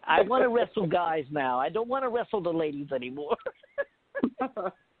 I want to wrestle guys now. I don't want to wrestle the ladies anymore.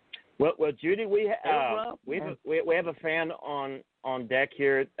 Well, Judy, we have a fan on deck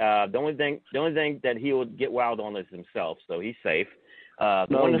here. The only thing that he would get wild on is himself, so he's safe. The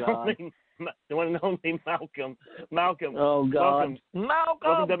one and only Malcolm. Oh God,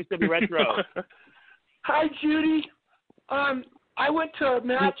 Welcome to WCW Retro. Hi, Judy. I went to a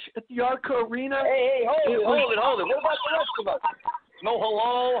match at the Arco Arena. Hey, hold it. What about the rest of us? No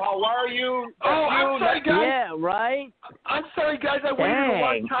hello, how are you? I'm sorry, guys. Yeah, right? I'm sorry, guys. I waited a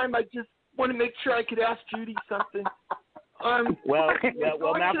long time. I just want to make sure I could ask Judy something. Well,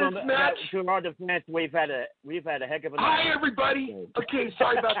 Malcolm, to our defense, we've had a heck of a night. Hi, everybody. Okay,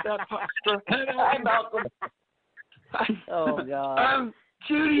 sorry about that, Foster. Hi, Malcolm. Oh, God.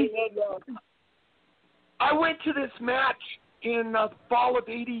 Judy, I went to this match in the fall of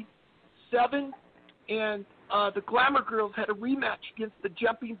 '87, and the Glamour Girls had a rematch against the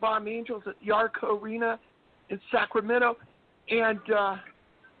Jumping Bomb Angels at the Arco Arena in Sacramento, and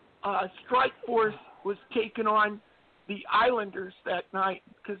Strike Force was taking on the Islanders that night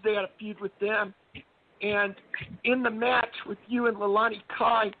because they had a feud with them. And in the match with you and Leilani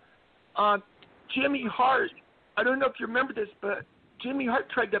Kai, Jimmy Hart, I don't know if you remember this, but Jimmy Hart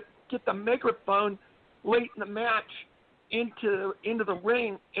tried to get the megaphone late in the match into the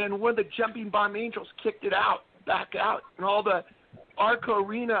ring, and one of the Jumping Bomb Angels kicked it back out, and all the Arco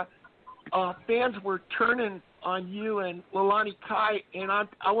Arena fans were turning on you and Leilani Kai. And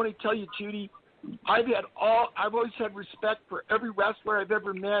I want to tell you, Judy, I've always had respect for every wrestler I've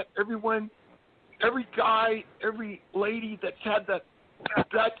ever met, everyone, every guy, every lady that's had the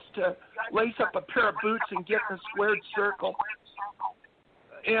guts to lace up a pair of boots and get in a squared circle.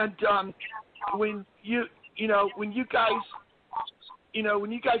 And when you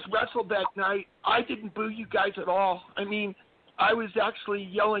guys wrestled that night, I didn't boo you guys at all. I mean, I was actually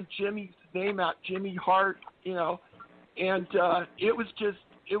yelling Jimmy's name out, Jimmy Hart, you know, and it was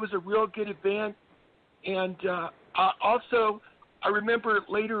a real good event. And also, I remember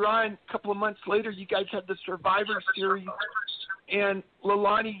later on, a couple of months later, you guys had the Survivor Series, and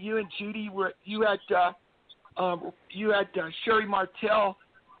Leilani, you and Judy you had Sherry Martel,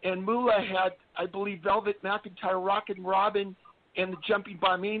 and Moolah had, I believe, Velvet McIntyre, Rockin' Robin, and the Jumping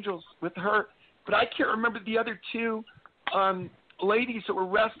Bomb Angels with her. But I can't remember the other two ladies that were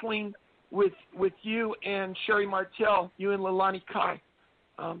wrestling with you and Sherry Martel, you and Leilani Kai.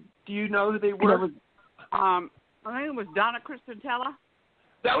 Do you know who they were? I think it was Donna Christanella.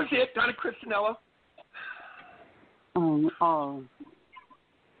 That was it, Donna Christanella.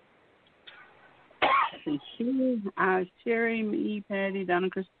 Sherry, me, Patty, Donna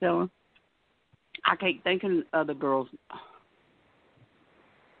Christanella. I can't think of the girls.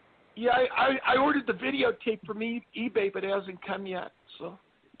 Yeah, I ordered the videotape from eBay, but it hasn't come yet. So,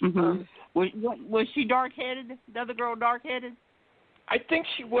 was she dark-headed? The other girl dark-headed? I think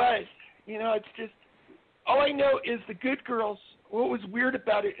she was. You know, it's just all I know is the good girls. What was weird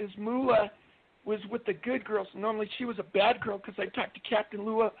about it is Moolah was with the good girls. Normally she was a bad girl because I talked to Captain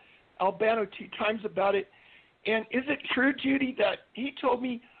Lua Albano 2 times about it. And is it true, Judy, that he told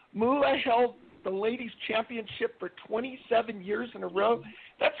me Moolah held the ladies' championship for 27 years in a row?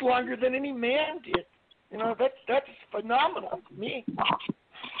 That's longer than any man did. You know, that's phenomenal to me.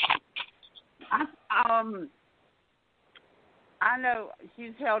 I know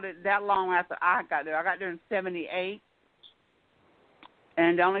she's held it that long after I got there. I got there in 1978.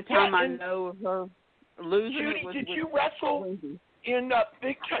 And the only time I know of her losing Judy, it was did you wrestle in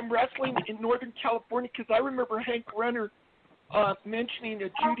big-time wrestling in Northern California? Because I remember Hank Renner mentioning to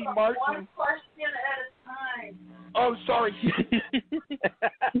Judy Martin. One question at a time. Oh, sorry.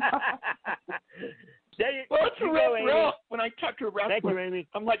 Well, it's a real when I talk to a wrestler. Thank you, Amy.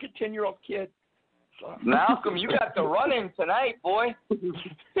 I'm like a 10-year-old kid. So. Malcolm, you got the run-in tonight, boy.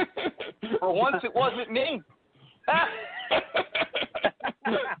 For once, it wasn't me.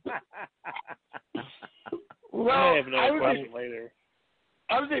 Well, I have no question later.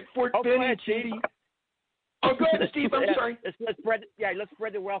 I was at Fort Benning, Katie. Oh, go ahead, Steve. I'm sorry. Let's spread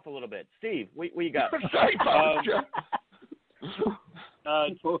the wealth a little bit. Steve, what you got? Sorry,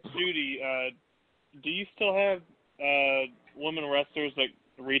 Judy, do you still have women wrestlers that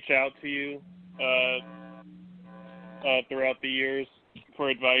reach out to you throughout the years for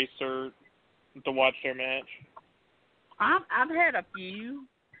advice or to watch their match? I've had a few,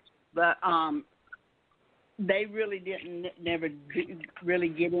 but they really never really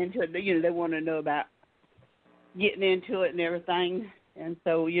get into it. You know, they want to know about getting into it and everything. And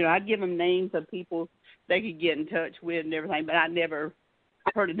so, you know, I'd give them names of people they could get in touch with and everything, but I never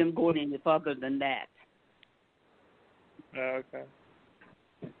heard of them going any further than that. Okay.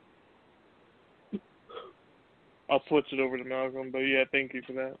 I'll switch it over to Malcolm, but yeah, thank you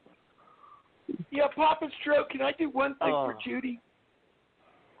for that. Yeah, Papa Stroke, can I do one thing for Judy?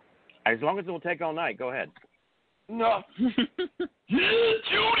 As long as it will take all night, go ahead. No. Yeah,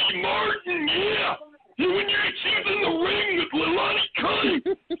 Judy Martin, yeah. When she's in the ring with Leilani Kai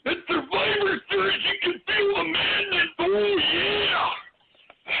at Survivor Series, you can feel the madness. Oh, yeah.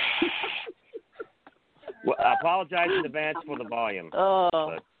 Well, I apologize in advance for the volume.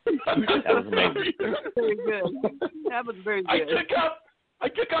 Oh. That was amazing. Very good. That was very good. I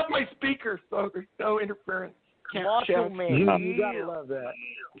took off my speaker, so there's no interference. Macho Man. You gotta love that.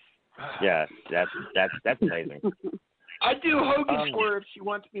 Yeah, that's amazing. I do Hogan for her if she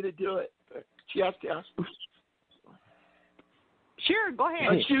wants me to do it, but she has to ask me. Sure, go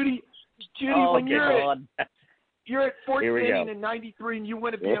ahead. Judy, when you're at Fort Benning in '93 and you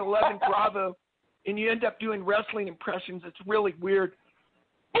want to be an 11 Bravo, and you end up doing wrestling impressions, it's really weird.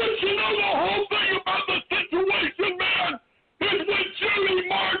 But you know the whole thing about the situation, man, is when Jimmy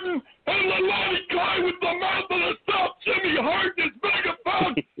Martin and Leilani Kai with the mouth of the South, Jimmy Hart and his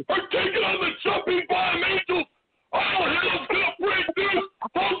megaphone are taking on the Jumping Bomb Angels. All hell's gonna break loose.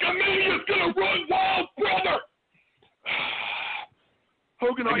 Hulkamania's gonna run wild, brother.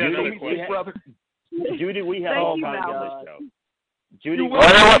 Hogan, I got another question, brother. Judy, we have all kinds on this show. Judy,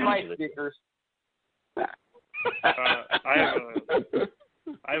 what are my speakers? I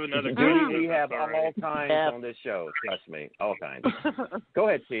have another Judy, question. we have all kinds on this show. Trust me, all kinds. Go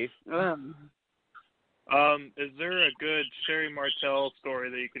ahead, Steve. Is there a good Sherry Martel story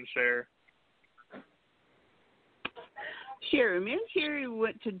that you can share? Sherry, me and Sherry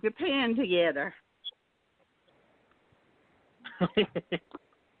went to Japan together.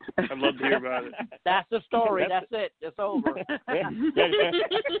 I'd love to hear about it. That's the story. That's it. It's over.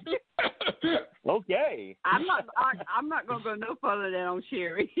 Okay. I'm not going to go no further than on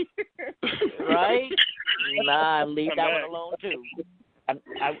Sherry. Right? Nah, leave that one alone too.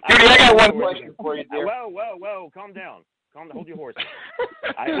 Judy, I got one question for you, dear. Whoa! Calm down. Hold your horses.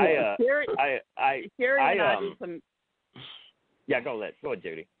 Sherry and I did some. Yeah, go ahead,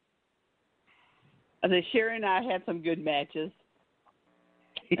 Judy. I said Sherry and I had some good matches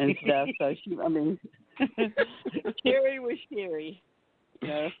and stuff. So Sherry was Sherry. You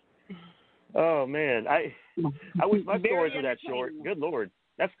know. Oh man, I wish my stories were that short. Good Lord,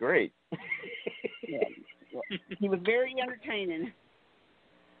 that's great. Yeah. He was very entertaining.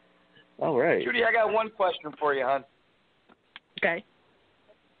 All right. Judy, I got one question for you, hon. Okay.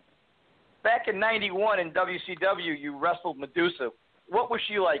 Back in '91 in WCW, you wrestled Medusa. What was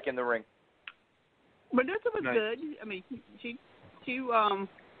she like in the ring? Medusa was good. I mean, she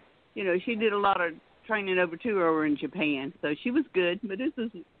she did a lot of training over in Japan, so she was good.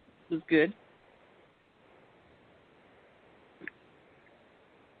 Medusa was good.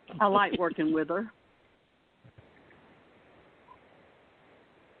 I like working with her.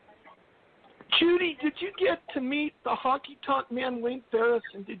 Judy, did you get to meet the honky tonk man, Link Ferris,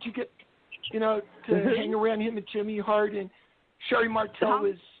 and did you get, to hang around him and Jimmy Hart and Sherry Martel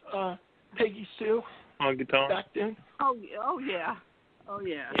was Peggy Sue? Honky tonk. Back then. Oh yeah.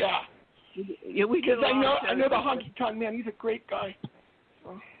 Yeah. Yeah, we did. I know the honky tonk man. He's a great guy.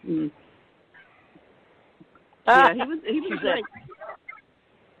 So. Yeah, he was great.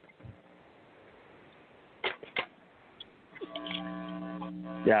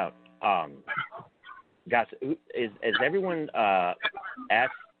 Yeah. Guys, has everyone had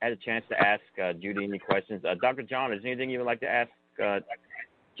a chance to ask Judy any questions? Dr. John, is there anything you would like to ask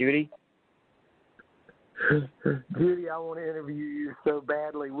Judy? Judy, I want to interview you so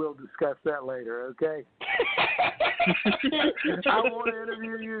badly. We'll discuss that later, okay? I want to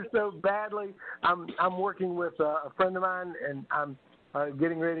interview you so badly. I'm working with a friend of mine, and I'm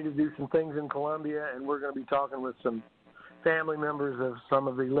getting ready to do some things in Colombia, and we're going to be talking with some family members of some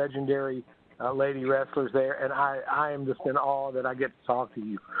of the legendary lady wrestlers there, and I am just in awe that I get to talk to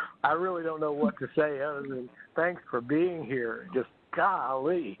you. I really don't know what to say other than thanks for being here. Just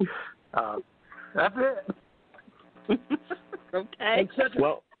golly. That's it. Okay.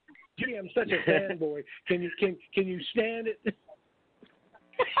 Gee, I'm such a fanboy. Can you stand it?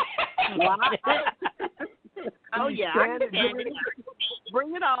 Oh yeah, I can stand it.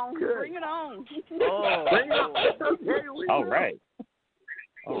 Bring it on. Good. Bring it on. Oh. Bring it on.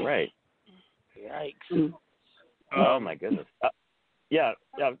 All right. Yikes. Oh my goodness. Yeah.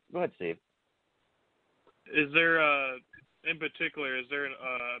 Go ahead, Steve. Is there in particular, is there a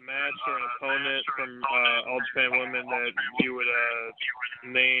match or an opponent from All Japan Women that you would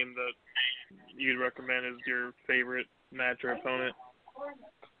name that you'd recommend as your favorite match or opponent?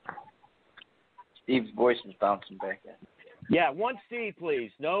 Steve's voice is bouncing back. Yeah, one Steve,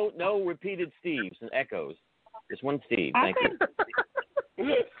 please. No repeated Steves and echoes. Just one Steve. Thank you.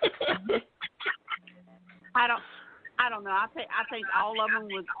 I don't know. I think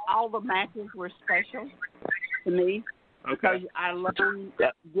all the matches were special to me. Okay. I learned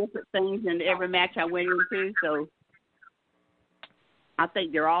different things in every match I went into, so I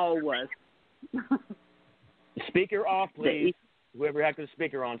think there all was. Speaker off, please. Whoever has the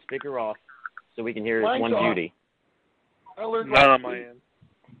speaker on, speaker off, so we can hear one off. Judy. Not on my end.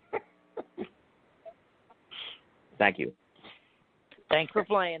 Thank you. Thanks for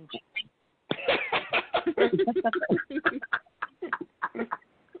playing.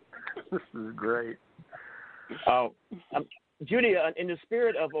 This is great. Judy, in the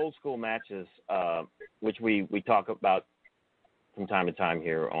spirit of old school matches, which we talk about from time to time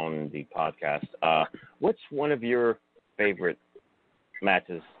here on the podcast, what's one of your favorite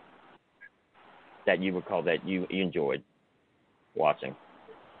matches that you recall that you enjoyed watching?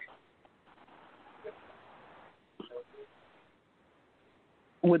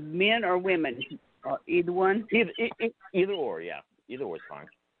 With men or women? Either one? Either or, yeah. Either or is fine.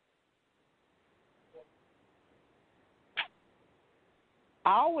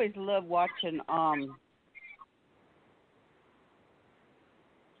 I always love watching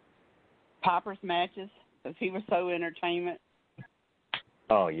Popper's matches because he was so entertainment.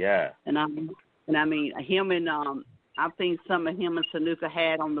 Oh yeah. And I mean him and I've seen some of him and Sanuka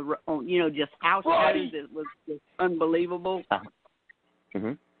had on just house shows. It was just unbelievable.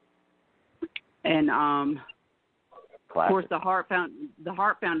 Mm-hmm. And of course the Hart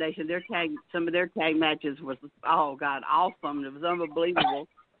Foundation, some of their tag matches was awesome. It was unbelievable.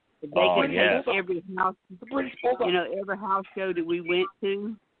 They could take every house, every house show that we went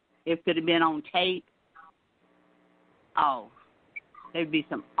to, if it had been on tape. Oh, there'd be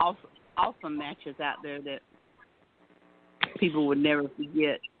some awesome matches out there that people would never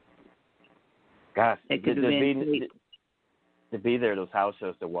forget. Gosh, It could have been to be there, those house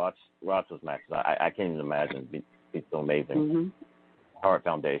shows to watch those matches, I can't even imagine. It'd be so amazing. Mm-hmm. Hart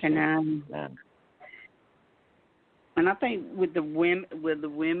Foundation, man. And I think with the women,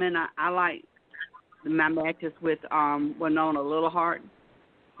 I like my matches with Winona Littleheart.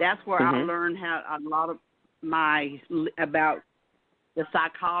 That's where I learned how a lot of about the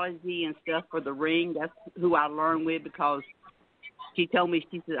psychology and stuff for the ring. That's who I learned with, because she told me,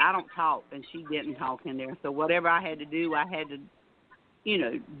 she said, I don't talk, and she didn't talk in there. So whatever I had to do, I had to,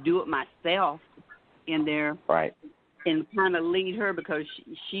 do it myself in there. Right. And kind of lead her, because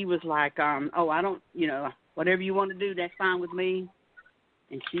she was like, oh, I don't, whatever you want to do, that's fine with me.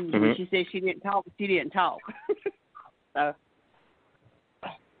 And when she said she didn't talk, she didn't talk. So.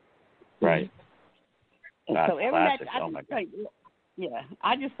 Right. So every match,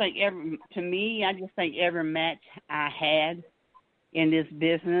 I just think every match I had in this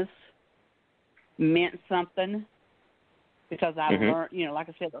business meant something, because I learned, like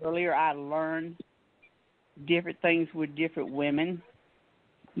I said earlier, I learned different things with different women.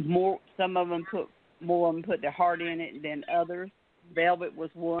 Some of them put their heart in it than others. Velvet was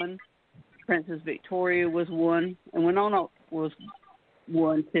one, Princess Victoria was one, and Winona was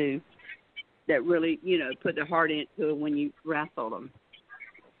one too, that really, put their heart into it when you wrestled them.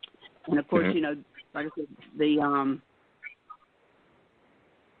 And of course, like I said, the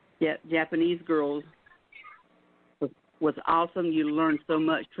Japanese girls was awesome. You learned so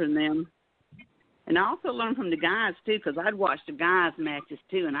much from them. And I also learned from the guys, too, because I'd watch the guys' matches,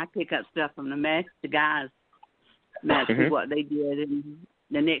 too, and I'd pick up stuff from the guys' matches, what they did. And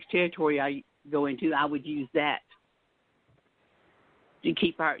the next territory I go into, I would use that to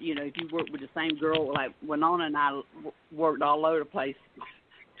keep our, if you work with the same girl, like Winona and I worked all over the place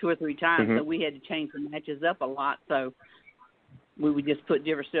 2 or 3 times, so we had to change the matches up a lot. So we would just put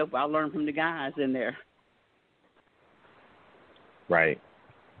different stuff I learned from the guys in there. Right.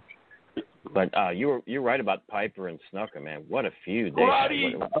 But you're right about Piper and Snuka, man. What a feud they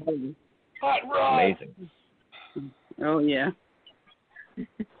Roddy! Hot Rod! Amazing. Oh, yeah.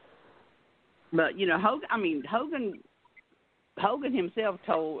 But, Hogan himself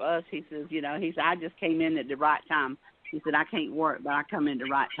told us, he says, I just came in at the right time. He said, I can't work, but I come in the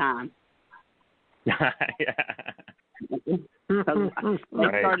right time.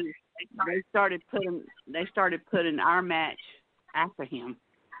 They started putting our match after him.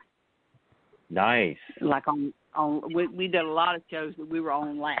 Nice. Like we did a lot of shows that we were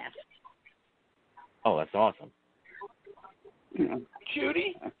on last. Oh, that's awesome. Yeah.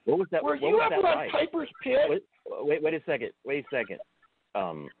 Judy, what was that? Were you ever on Piper's Pit? Wait a second. Wait a second,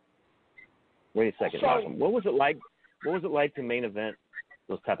 Sorry. Malcolm. What was it like? What was it like to main event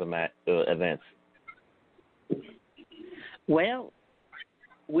those type of events? Well,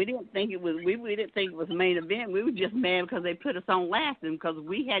 we didn't think it was. We didn't think it was a main event. We were just mad because they put us on last, and because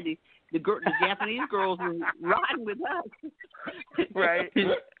we had the Japanese girls were riding with us. Right.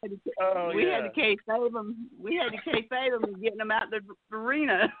 We had to kayfabe them. We had to kayfabe them and getting them out the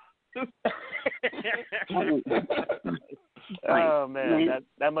arena. Oh man,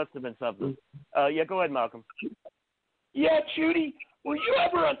 that must have been something. Yeah, go ahead, Malcolm. Yeah, Judy, were you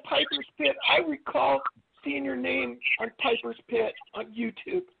ever on Piper's Pit? I recall seeing your name on Piper's Pit on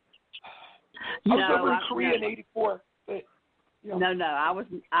YouTube. I was over in Korea in '84. But, No,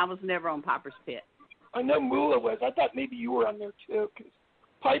 I was never on Piper's Pit. I know Moolah was. I thought maybe you were on there too, because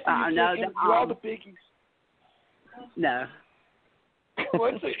Piper used to interview all the biggies. No.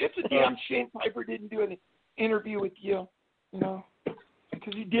 Well, it's a damn shame Piper didn't do an interview with you,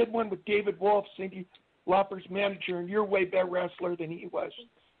 because he did one with David Wolf, Cyndi Lauper's manager, and you're way better wrestler than he was.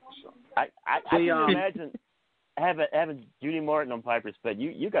 So. I can imagine having Judy Martin on Piper's Pit.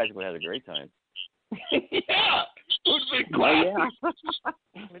 You guys would have a great time. Yeah, it would be classic.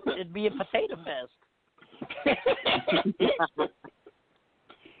 Yeah. It'd be a potato fest.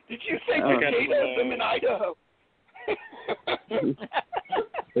 Did you say potatoes? I'm in Idaho.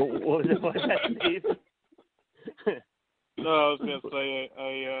 What was that, Steve? No, I was gonna say I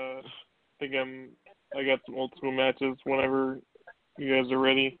think I got some old school matches whenever you guys are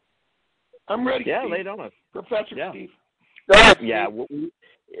ready. I'm ready. Yeah, Steve. lay it on us. Professor yeah. Steve. Go ahead, yeah.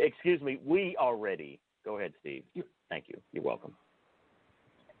 Excuse me. We are ready. Go ahead, Steve. Thank you. You're welcome.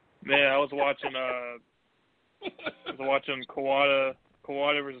 Man, I was watching Kawada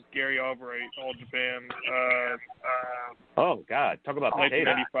versus Gary Albright, All Japan. Oh God, talk about potatoes.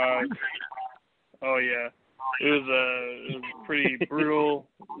 1995. Oh yeah. It was pretty brutal.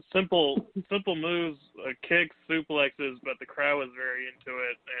 Simple moves, kicks, suplexes, but the crowd was very into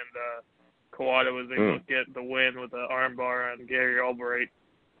it, and Kawada was able to get the win with an armbar on Gary Albright.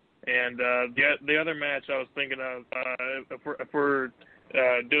 And the other match I was thinking of, if we're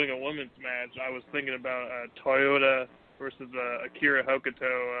doing a women's match, I was thinking about Toyota versus Akira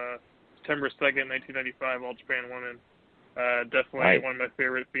Hokuto, September 2nd, 1995, All Japan Women. Definitely one of my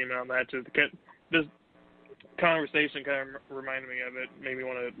favorite female matches. This conversation kind of reminded me of it, made me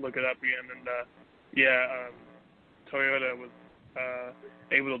want to look it up again. And Toyota was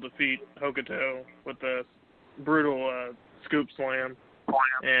able to defeat Hokuto with a brutal scoop slam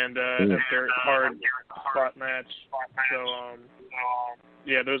and their hard spot match. So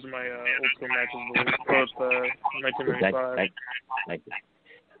those are my old school matches post 1995. Thank you.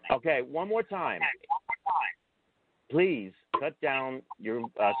 Okay, one more time. Please cut down your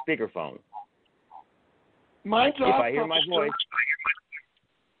speakerphone. Mine's if off. I hear my voice,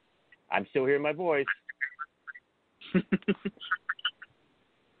 I'm still hearing my voice.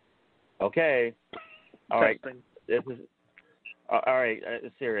 Okay. All right. This is all right.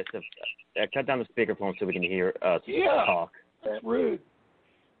 Serious. Cut down the speakerphone so we can hear us talk. That's rude.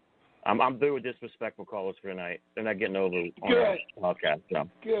 I'm through with disrespectful callers for tonight. They're not getting over on Good. the podcast. So.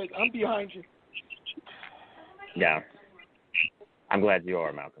 Good. I'm behind you. Yeah. I'm glad you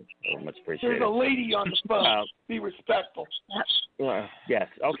are, Malcolm. Very much appreciated. There's a lady on the phone. Be respectful. Yes.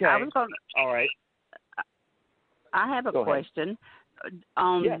 Okay. All right. I have a question.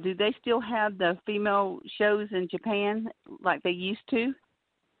 Do they still have the female shows in Japan like they used to?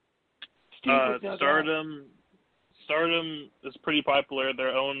 Stardom is pretty popular.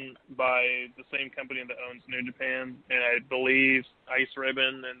 They're owned by the same company that owns New Japan, and I believe Ice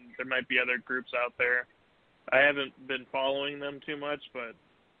Ribbon, and there might be other groups out there. I haven't been following them too much, but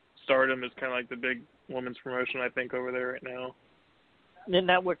Stardom is kind of like the big women's promotion, I think, over there right now. Isn't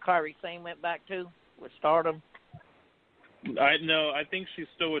that where Kairi Sane went back to, with Stardom? I think she's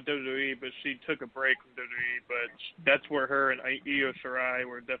still with WWE, but she took a break from WWE. But that's where her and Io Shirai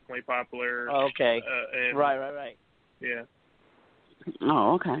were definitely popular. Oh, okay. Right. Yeah.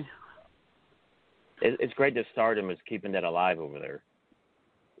 Oh, okay. It's great that Stardom is keeping that alive over there.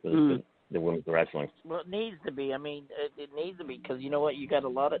 The women's wrestling. Well, it needs to be. I mean, it needs to be because you know what? You got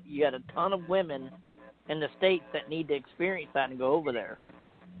a ton of women in the States that need to experience that and go over there.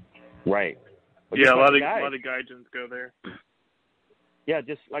 Right. But a lot of gaijins go there. Yeah,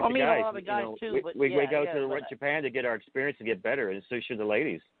 just like the guys. A lot of guys too. We go to Japan to get our experience to get better, and so should the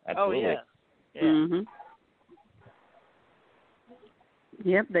ladies. Absolutely. Oh yeah. Mhm.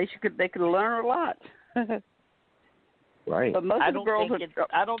 Yep, they could learn a lot. Right. But most of the girls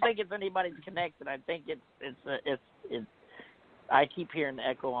I don't think it's anybody's connected. I think it's. I keep hearing the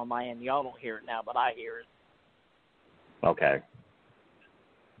echo on my end. Y'all don't hear it now, but I hear it. Okay.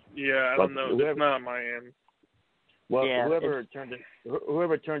 Yeah, I don't know. It's not on my end. Well, whoever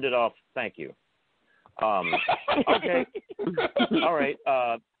turned it off, thank you. Okay. All right.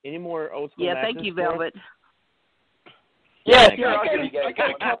 Any more old school matches? Thank you, Velvet. Yes, I got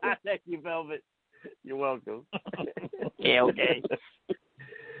a couple. Thank you, Velvet. You're welcome. Yeah, okay.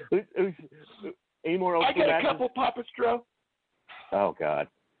 Any more old school matches? matches? I got a couple, Papa Stro. Oh, God.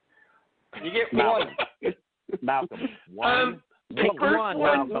 You get one. Malcolm. One. Pick one.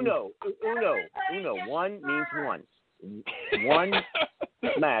 Uno. One means one. One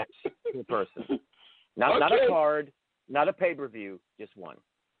match per person. Not a card, not a pay-per-view, just one.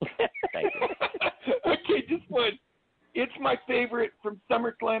 Thank you. Okay, just one. It's my favorite from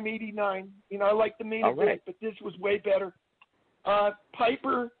SummerSlam '89. You know, I like the main event, but this was way better.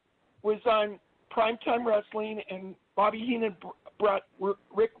 Piper was on Primetime Wrestling, and Bobby Heenan brought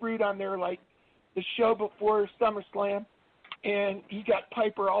Rick Rude on there like the show before SummerSlam. And he got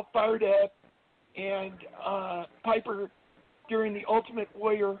Piper all fired up, and Piper, during the Ultimate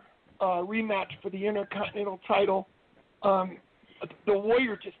Warrior rematch for the Intercontinental title, the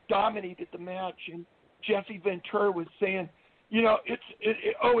Warrior just dominated the match, and Jesse Ventura was saying, you know,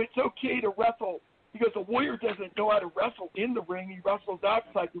 it's okay to wrestle, because the Warrior doesn't know how to wrestle in the ring, he wrestles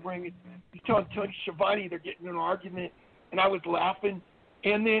outside the ring, and he's telling Tony Schiavone they're getting in an argument, and I was laughing,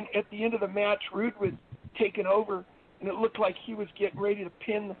 and then at the end of the match, Rude was taken over, and it looked like he was getting ready to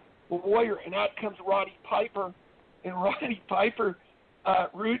pin the Warrior, and out comes Roddy Piper. And Roddy Piper,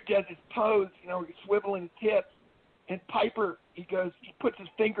 Rude does his pose, you know, he's swiveling his hips, and Piper, he puts his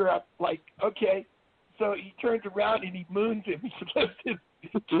finger up like, okay. So he turns around and he moons him. He lifts his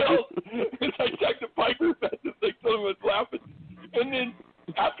tail. And I talked to Piper about this, like someone was laughing. And then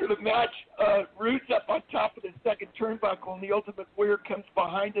after the match, Rude's up on top of the second turnbuckle, and the Ultimate Warrior comes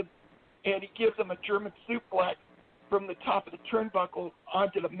behind him. and he gives him a German suplex from the top of the turnbuckle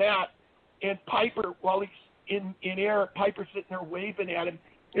onto the mat, and Piper, while he's in air, Piper's sitting there waving at him,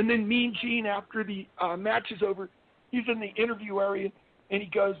 and then Mean Gene, after the match is over, he's in the interview area, and he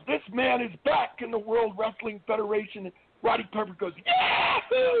goes, "This man is back in the World Wrestling Federation." And Roddy Piper goes,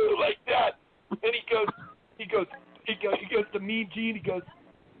 "Yahoo!" like that, and he goes to Mean Gene. He goes,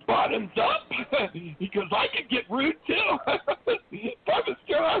 "Bottoms up." He goes, "I could get rude too."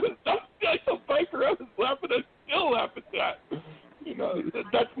 I told Piper I was laughing. I still laugh at that. You know,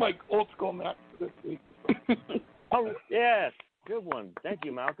 that's my old school match for this week. Oh yes, good one. Thank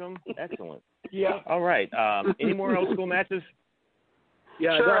you, Malcolm. Excellent. Yeah. All right. Any more old school matches?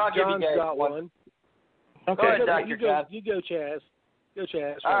 Yeah, sure, John's got one. Okay. Go ahead, Dr. You go, Chaz. Go,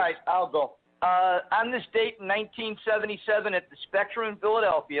 Chaz. All right, I'll go. On this date in 1977 at the Spectrum in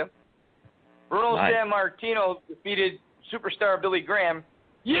Philadelphia, Bruno Sammartino defeated superstar Billy Graham.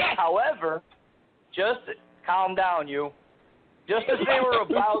 Yeah. However, just calm down, you. Just as they were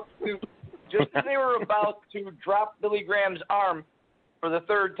about to drop Billy Graham's arm for the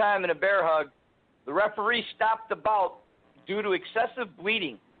third time in a bear hug, the referee stopped the bout due to excessive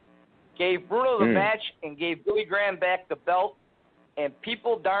bleeding, gave Bruno the match, and gave Billy Graham back the belt, and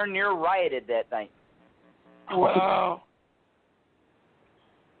people darn near rioted that night. Wow.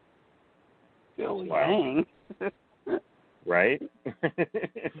 Billy. Dang. Right?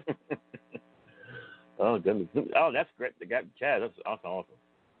 Oh, goodness. Oh, that's great. The guy, Chad, that's awesome.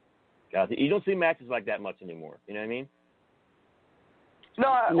 God, you don't see matches like that much anymore. You know what I mean? No,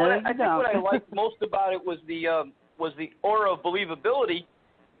 I think don't. what I liked most about it was the aura of believability,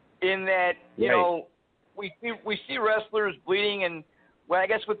 in that you know we see wrestlers bleeding, and I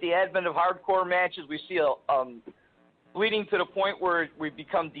guess with the advent of hardcore matches, we see bleeding to the point where we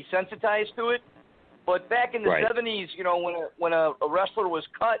become desensitized to it. But back in the 70s, you know, when a wrestler was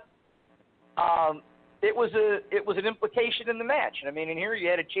cut, it was an implication in the match. I mean, and here you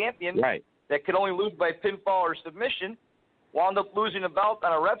had a champion that could only lose by pinfall or submission, wound up losing a belt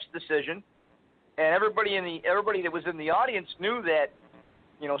on a ref's decision, and everybody that was in the audience knew that,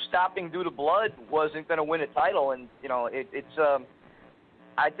 you know, stopping due to blood wasn't going to win a title, and you know,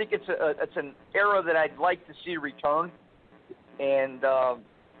 I think it's an era that I'd like to see return, and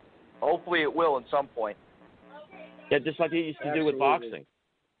hopefully it will at some point. Yeah, just like he used to do with boxing.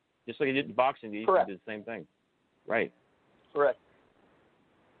 Just like he did in boxing, he used to do the same thing. Right. Correct.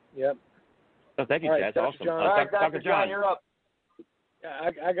 Yep. Oh, thank you, Chad. That's awesome. John. All right, Dr. John, you're up.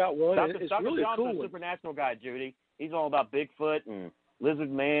 I got one. Dr. It's Dr. really John's cool. a supernatural guy, Judy. He's all about Bigfoot and Lizard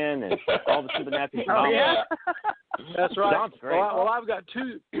Man and all the supernatural phenomena. That's right. John's great. Well, I've got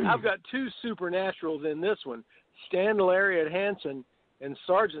two supernaturals in this one: Stan Lariat Hansen and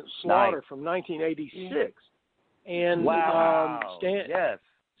Sergeant Slaughter from 1986. And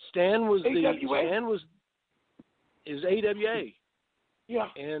Stan was is AWA. Yeah.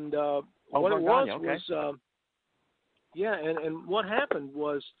 And what it was and what happened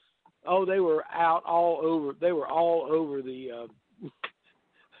was, they were out all over. They were all over the.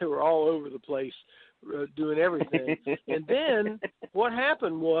 They were all over the place, doing everything. And then what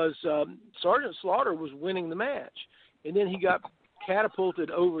happened was Sergeant Slaughter was winning the match, and then he got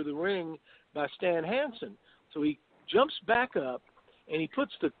catapulted over the ring by Stan Hansen. So he jumps back up, and he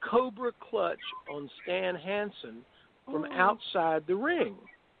puts the Cobra Clutch on Stan Hansen from outside the ring.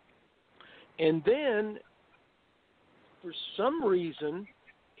 And then, for some reason,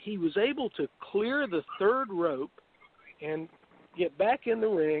 he was able to clear the third rope and get back in the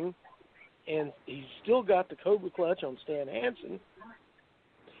ring, and he's still got the Cobra Clutch on Stan Hansen,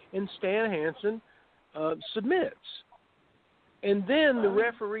 and Stan Hansen submits. And then the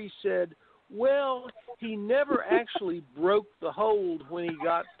referee said, well, he never actually broke the hold when he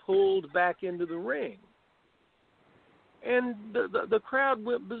got pulled back into the ring. And the crowd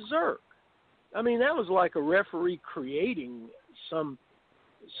went berserk. I mean, that was like a referee creating some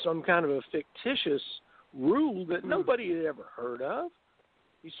kind of a fictitious rule that nobody had ever heard of.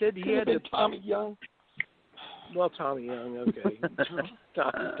 He said he had to... Tommy Young. Well, Tommy Young, okay.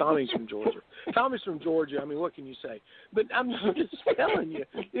 Tommy's from Georgia. Tommy's from Georgia. I mean, what can you say? But I'm just telling you,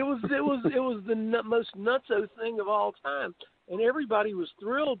 it was the most nutso thing of all time, and everybody was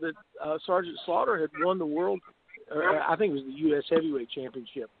thrilled that Sergeant Slaughter had won the world. I think it was the U.S. Heavyweight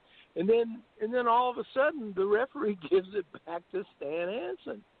Championship, and then all of a sudden the referee gives it back to Stan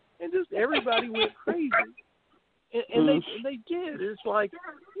Hansen, and just everybody went crazy, and they did. It's like,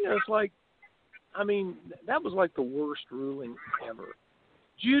 I mean, that was like the worst ruling ever.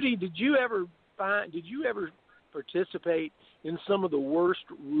 Judy, did you ever participate in some of the worst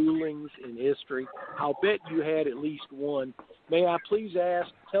rulings in history. I'll bet you had at least one. May I please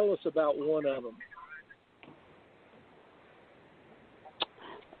tell us about one of them?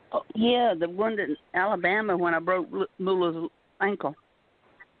 Oh, yeah, the one in Alabama when I broke Moolah's ankle.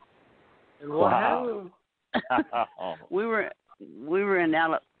 And what happened? we were in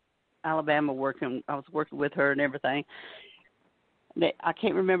Alabama working. I was working with her and everything. I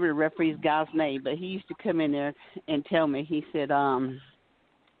can't remember the referee's guy's name, but he used to come in there and tell me. He said,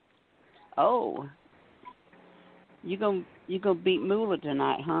 "Oh, you gonna beat Moolah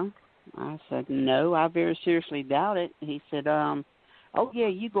tonight, huh?" I said, "No, I very seriously doubt it." He said, "Oh yeah,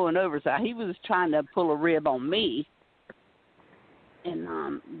 you going over." So he was trying to pull a rib on me,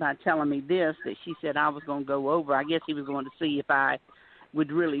 and by telling me this, that she said I was going to go over. I guess he was going to see if I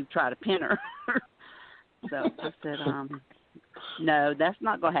would really try to pin her. So I said, no, that's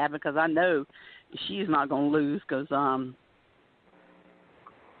not going to happen because I know she's not going to lose because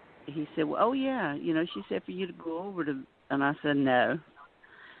he said, well, oh, yeah, she said for you to go over to, and I said, no.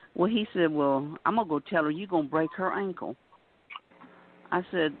 Well, he said, well, I'm going to go tell her you're going to break her ankle. I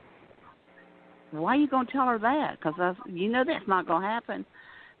said, why are you going to tell her that? Because that's not going to happen.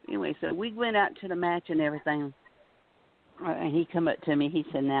 Anyway, so we went out to the match and everything, and he come up to me. He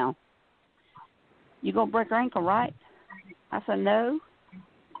said, now, you going to break her ankle, right? I said, no.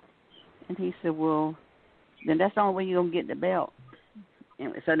 And he said, well, then that's the only way you're going to get the belt.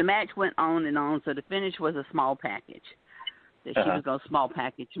 Anyway, so the match went on and on. So the finish was a small package. That she was going to small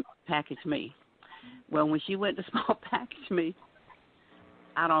package me. Well, when she went to small package me,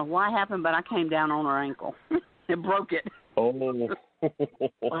 I don't know what happened, but I came down on her ankle and broke it. Oh.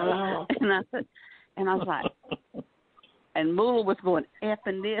 Wow. And I was like, and Moolah was going,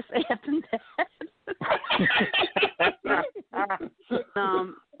 effing this, effing that.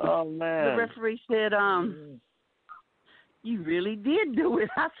 Oh, man. The referee said, you really did do it.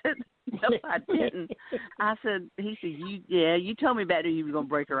 I said, no, I didn't. He said, you told me about it, you were going to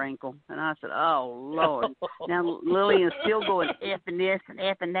break her ankle. And I said, oh, Lord. Now Lillian's still going effing this and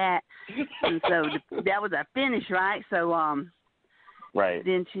effing that. And so that was a finish, right? So right.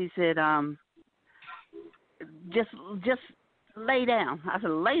 Then she said, just lay down. I said,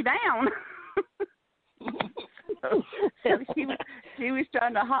 lay down. So she was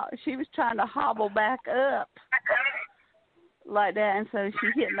trying to hobble back up like that, and so she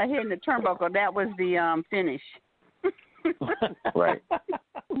hit my head in the turnbuckle. That was the finish. Right.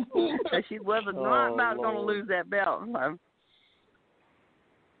 So she wasn't not about going to lose that belt. So.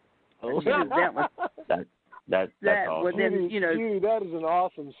 That's awesome. Well, then, Dude, that is an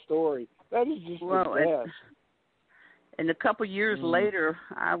awesome story. That is just the best. And a couple years later,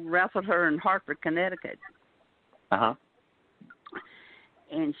 I wrestled her in Hartford, Connecticut. Uh-huh.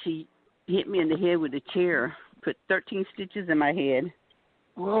 And she hit me in the head with a chair, put 13 stitches in my head.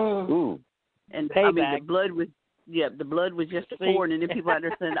 Whoa. Ooh. And I mean, the blood was just pouring, and then people out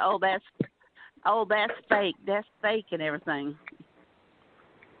there saying, "Oh, that's fake, that's fake," and everything.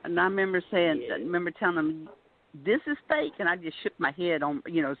 And I remember telling them, "This is fake," and I just shook my head on,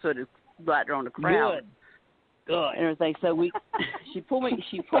 sort of right there on the crowd. Good. And everything. So she pulled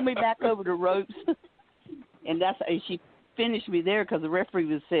me back over the ropes, and she finished me there because the referee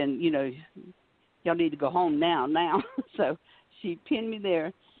was saying, y'all need to go home now. So she pinned me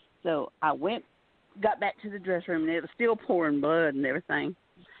there. So I got back to the dressing room, and it was still pouring blood and everything.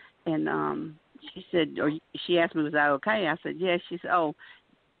 And she said, she asked me, was I okay? I said, yes. She said, oh,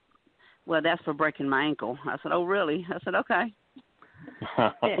 well, that's for breaking my ankle. I said, oh, really? I said, okay. She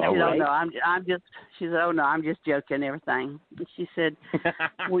said, oh, no, I'm just. She said, oh, no, I'm just joking and everything. And she said,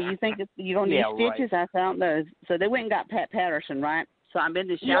 well, you think you don't need stitches? Right. I said, I don't know. So they went and got Pat Patterson, right? So I'm in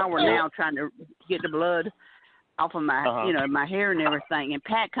the shower now trying to get the blood off of my, my hair and everything. And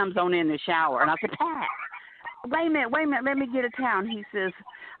Pat comes on in the shower, and I said, Pat, wait a minute, let me get a towel. And he says,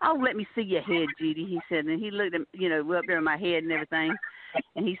 oh, let me see your head, Judy. He said, and he looked at, up there in my head and everything.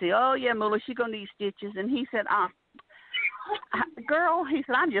 And he said, oh, yeah, Moolah, she's going to need stitches. And he said, girl, he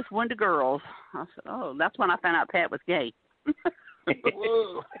said, I'm just one of the girls. I said, oh, that's when I found out Pat was gay.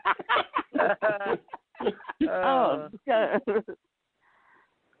 Oh,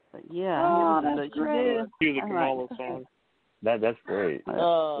 but yeah. Oh, that's great. Music from all those songs. That's great. A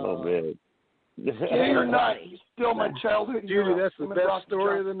little bit. Gay or not, still my childhood hero. Judy, that's the best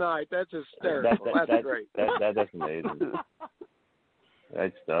story of the night. That's hysterical. That's great. That's amazing.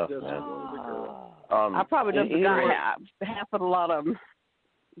 Great stuff, man. I probably done forgot half of a lot of them.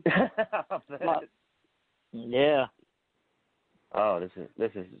 Yeah. Oh, this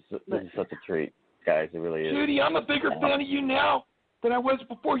is such a treat, guys. It really is. Judy, I'm a bigger fan of you now than I was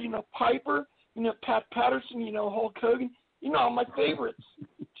before. Piper, Pat Patterson, Hulk Hogan. All my favorites.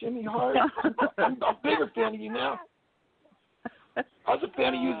 Jimmy Hart. I'm a bigger fan of you now. I was a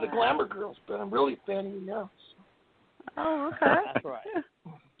fan of you as the Glamour Girls, but I'm really a fan of you now. Oh, okay. That's right.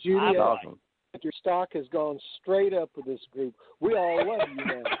 Judy, That's awesome. Your stock has gone straight up with this group. We all love you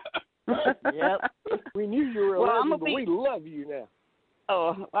now. Yep. We knew you were a legend, but we love you now.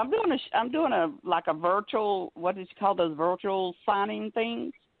 Oh, I'm doing a virtual, what did you call those virtual signing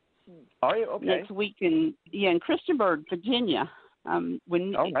things? Are you? Okay. Next week in Christiansburg, Virginia. With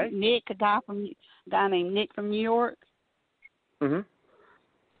Nick, a guy named Nick from New York. Mhm.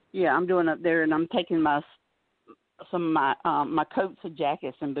 Yeah, I'm doing up there, and I'm taking some of my coats and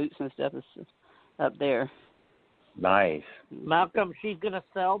jackets and boots and stuff is up there. Nice. Malcolm, she's gonna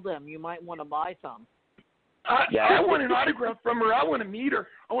sell them. You might want to buy some. I want an autograph from her. I want to meet her.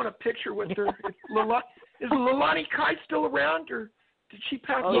 I want a picture with her. Is Leilani Kai still around, or did she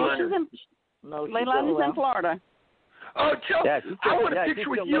pass on? No, Leilani's in Florida. Oh, I want a she's picture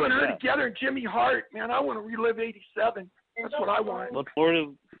with still you and living her together and Jimmy Hart, man. I want to relive '87. That's what I want. Well,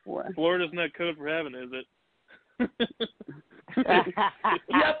 Florida's not code for having it, is it?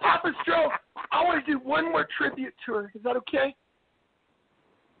 Yeah, Papa Stroh, I want to do one more tribute to her. Is that okay?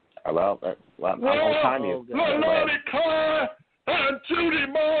 Well, I'll time you. Leilani Kai and Judy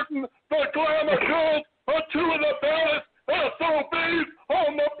Martin, the Glamour Girls, are two of the baddest SOBs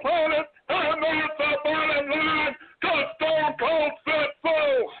on the planet, and that's the bottom line, 'cause Stone Cold said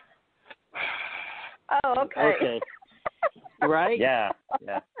so. Oh, okay. Okay. Right? Yeah.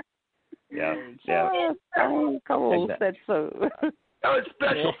 Stone Cold said so. That was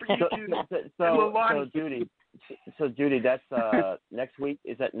special for you, Judy. So Judy, that's next week.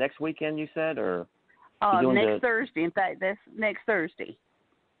 Is that next weekend you said, or next Thursday? In fact, that's next Thursday.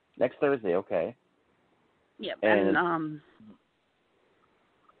 Next Thursday, okay. Yep. And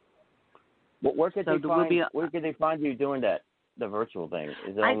where could they find you doing the virtual thing?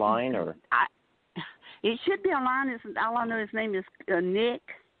 Is it online or? It should be online. All I know his name is Nick.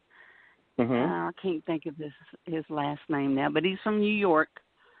 Mm-hmm. I can't think of his last name now, but he's from New York.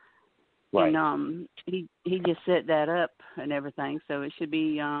 Right. And he just set that up and everything, so it should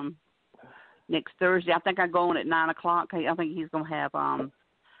be next Thursday. I think I go on at 9:00. I think he's gonna have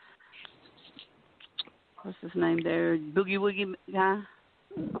what's his name there? Boogie Woogie guy.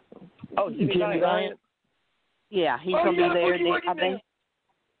 Oh, Jimmy Ryan. Yeah, he's gonna be there. I think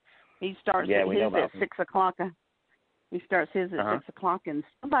he starts his at 6:00. He starts his at 6:00, and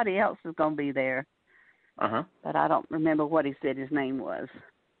somebody else is gonna be there. But I don't remember what he said his name was.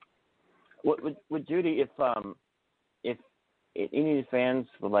 Would Judy, if any of the fans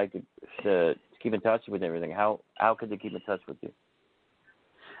would like to keep in touch with everything, how could they keep in touch with you?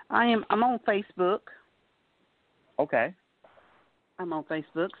 I'm on Facebook. Okay. I'm on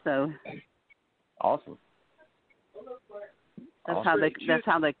Facebook, so. Awesome. That's how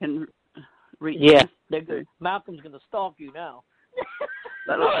they can reach. Yeah, they're good. Malcolm's gonna stalk you now.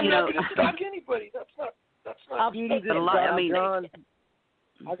 No, I'm not gonna stalk anybody. That's not. John,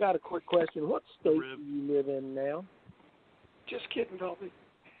 I got a quick question. What state do you live in now? Just kidding, Dolby.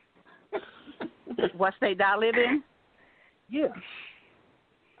 What state do I live in? Yeah.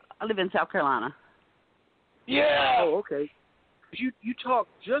 I live in South Carolina. Yeah. Oh, okay. You talk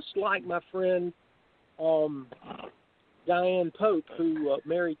just like my friend Diane Pope, who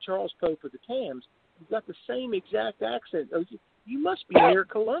married Charles Pope of the Tams. You've got the same exact accent. Oh, you must be near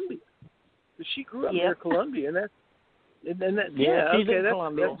Columbia. She grew up near Columbia, and that's. she's in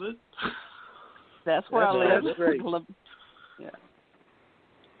Columbia. That's where I live. That's great. Yeah.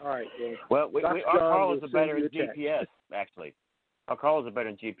 All right. Well, our callers are better in GPS, actually. Our callers are better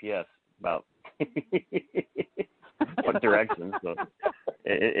in GPS about what direction. So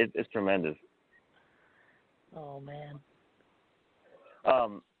it's tremendous. Oh man.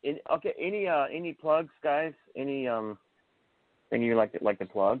 Okay. Any plugs, guys? Any you like to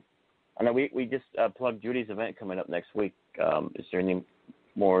plug? I know we just plugged Judy's event coming up next week. Is there any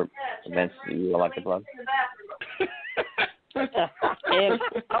more events that you would like to plug?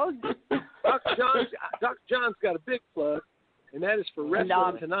 Dr. John's got a big plug, and that is for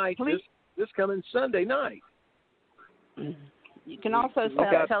Wrestling Tonight this coming Sunday night. You can also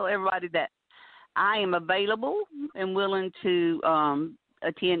tell everybody that I am available and willing to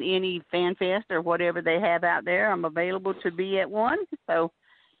attend any fan fest or whatever they have out there. I'm available to be at one. So.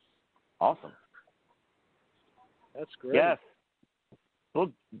 Awesome. That's great. Yes.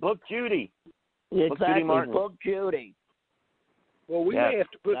 Book Judy. Exactly. Book Judy. Well, we may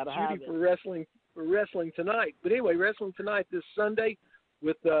have to put Judy for wrestling Tonight. But anyway, Wrestling Tonight this Sunday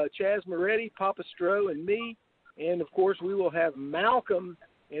with Chaz Moretti, Papa Stroh, and me. And, of course, we will have Malcolm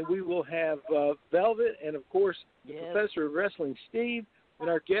and we will have Velvet and, of course, the Professor of Wrestling, Steve, and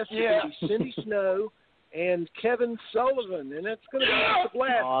our guests are going to be Cindy Snow and Kevin Sullivan, and that's going to be a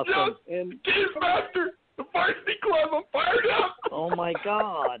blast. Awesome. And Master, the Varsity Club, I'm fired up. Oh, my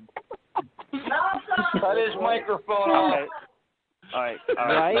God. Cut his microphone off. All right.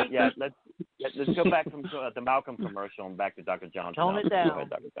 Right? Yeah, let's go back from the Malcolm commercial and back to Dr. John. Tone it down. Go ahead,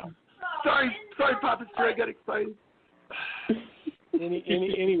 Dr. John. Sorry, Papa Stray, I got excited.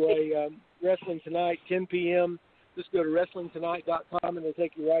 Anyway, Wrestling Tonight, 10 p.m. Just go to WrestlingTonight.com, and they'll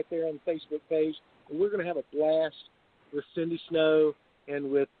take you right there on the Facebook page. And we're going to have a blast with Cindy Snow and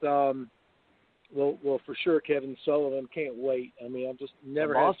with, well, for sure, Kevin Sullivan. Can't wait. I mean, I've just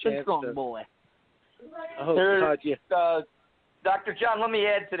never had a chance strong boy. I hope God, Dr. John, let me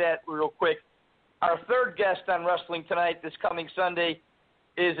add to that real quick. Our third guest on Wrestling Tonight this coming Sunday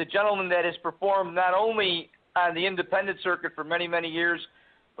is a gentleman that has performed not only on the independent circuit for many, many years,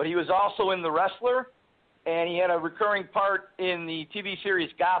 but he was also in The Wrestler, and he had a recurring part in the TV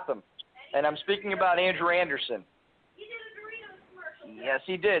series Gotham. And I'm speaking about Andrew Anderson. He did a Doritos commercial. Yes,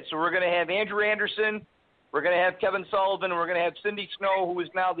 he did. So we're going to have Andrew Anderson, we're going to have Kevin Sullivan, and we're going to have Cindy Snow, who is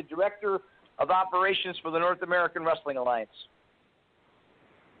now the Director of Operations for the North American Wrestling Alliance.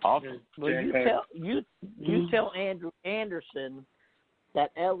 Awesome. Well, you tell Andrew Anderson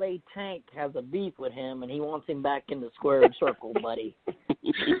that L.A. Tank has a beef with him, and he wants him back in the square circle, buddy.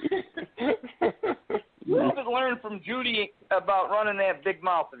 You haven't learned from Judy about running that big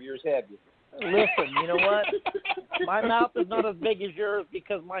mouth of yours, have you? Listen, you know what? My mouth is not as big as yours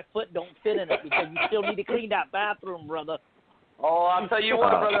because my foot don't fit in it, because you still need to clean that bathroom, brother. Oh, I'll tell you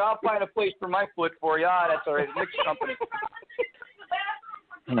what, brother, I'll find a place for my foot for you. Ah, that's all right. Mixed company.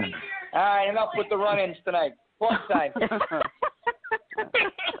 All right, enough with the run-ins tonight. Plug time.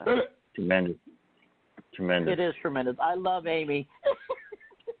 Tremendous. It is tremendous. I love Amy.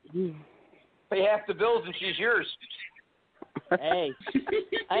 Pay half the bills and she's yours. Hey,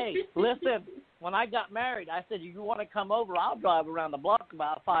 listen. When I got married, I said, you want to come over, I'll drive around the block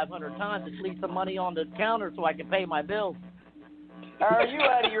about 500 times and leave some money on the counter so I can pay my bills. Are you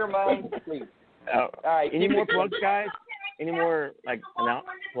out of your mind? Please. All right. Any more plugs, guys? Any more,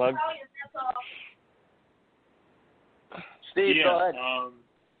 plugs? Steve, go ahead.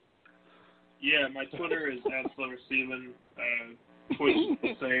 My Twitter is @SloverSteven. Twitch is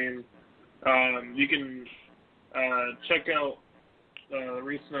the same. You can check out the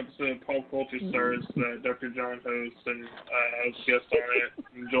recent episode of Pop Culture Stars that Dr. John hosts, and I was a guest on it.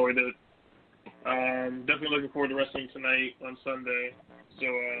 Enjoyed it. Definitely looking forward to Wrestling Tonight on Sunday. So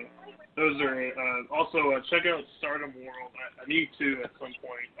those are also check out Stardom World. I need to at some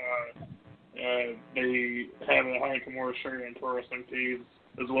point. They have a Hana Kimura shirt and Pro Wrestling tees,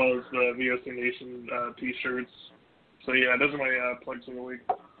 as well as the VOC Nation T-shirts. So yeah, those are my plugs of the week.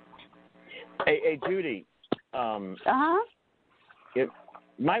 Hey, Judy. You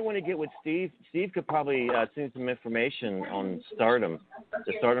might want to get with Steve. Steve could probably send some information on Stardom,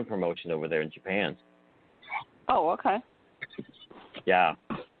 the Stardom promotion over there in Japan. Oh, okay. Yeah.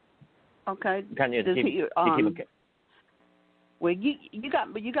 Okay. Kind of well, you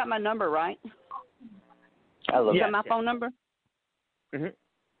got my number, right? You got my phone number? Mm-hmm.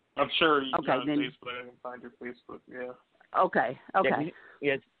 I'm sure you okay, on then, Facebook. I can find your Facebook. Yeah. Okay.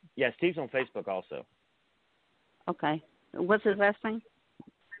 Yeah, Steve's on Facebook also. Okay. What's his last name?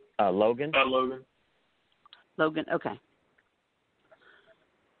 Logan. Logan. Logan. Okay.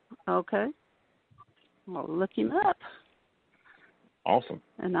 Okay. I'll look him up. Awesome.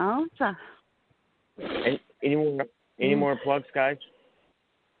 And I'll try. Any more plugs, guys?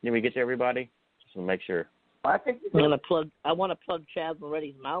 Did we get to everybody? Just want to make sure. I want to plug Chad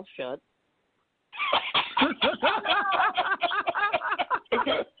Moretti's mouth shut.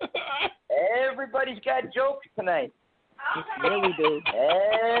 Everybody's got jokes tonight. Yeah, we do.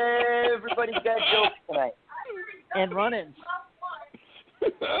 Everybody's got jokes tonight. And run-ins.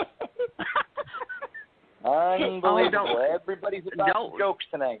 Unbelievable. Everybody's got jokes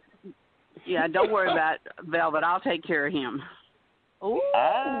tonight. Yeah, don't worry about Velvet. I'll take care of him. Ooh,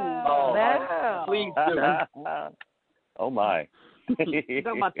 please do. Oh, my. You're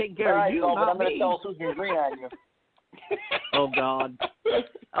talking about taking care of you, not not I'm going to me. tell Susan Green on you. Oh, God.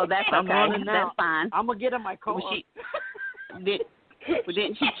 Oh, that's I'm okay. running now. That's fine. I'm going to get in my car.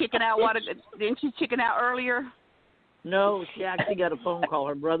 Didn't she chicken out? Didn't she chicken out earlier? No, she actually got a phone call.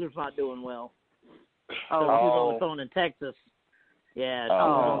 Her brother's not doing well. So she was on the phone in Texas. Yeah, she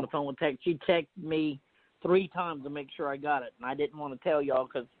was on the phone with Texas. She texted me 3 times to make sure I got it, and I didn't want to tell y'all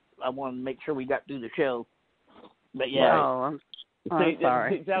because I wanted to make sure we got through the show. But yeah. I'm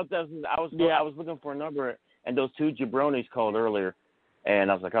sorry. I was looking for a number, and those 2 jabronis called earlier.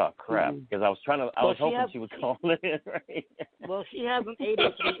 And I was like, oh crap, because I was hoping she would call in, right? Well, she has an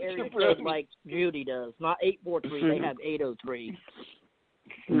 803 area code like Judy does, not 843. They have 803.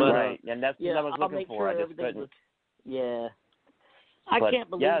 But, right, and that's what I was I'll looking make for. Sure I just couldn't. I can't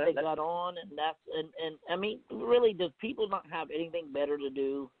believe they got on, and I mean, really, does people not have anything better to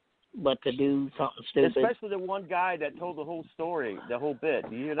do but to do something stupid? Especially the one guy that told the whole story, the whole bit.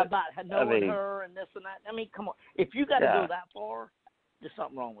 Do you hear that? About knowing her and this and that. I mean, come on. If you got to go that far, there's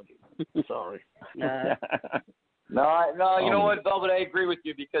something wrong with you. Sorry. No, you know what, Velvet? I agree with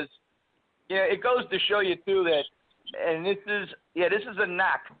you because it goes to show you too that, and this is a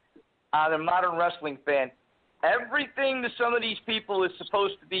knock on a modern wrestling fan. Everything to some of these people is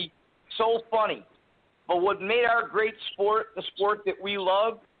supposed to be so funny, but what made our great sport, the sport that we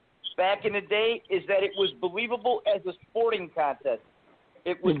love back in the day, is that it was believable as a sporting contest.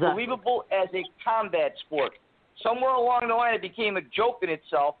 It was believable as a combat sport. Somewhere along the line, it became a joke in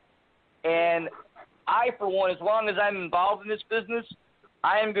itself. And I, for one, as long as I'm involved in this business,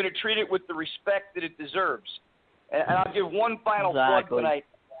 I am going to treat it with the respect that it deserves. And I'll give one final plug tonight.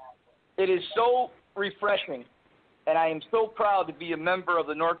 It is so refreshing, and I am so proud to be a member of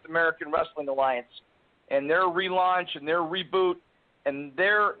the North American Wrestling Alliance and their relaunch and their reboot, and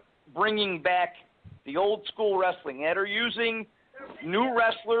they're bringing back the old school wrestling. And they're using new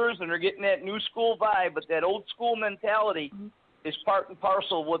wrestlers, and they're getting that new school vibe, but that old school mentality is part and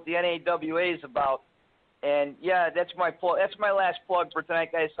parcel of what the NAWA is about. And that's my plug. That's my last plug for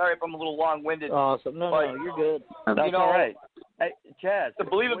tonight, guys. Sorry if I'm a little long-winded. Awesome. No, you're good. That's all right. Hey, Chaz, the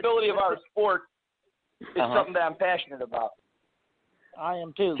believability of our sport is something that I'm passionate about. I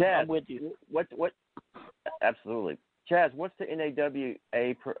am too. Chaz, I'm with you. What? Absolutely, Chaz. What's the NAWA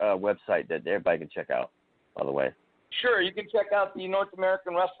website that everybody can check out? By the way. Sure, you can check out the North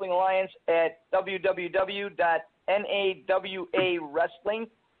American Wrestling Alliance at www.nawawrestling,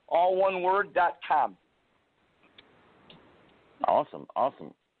 all one word, .com. Awesome.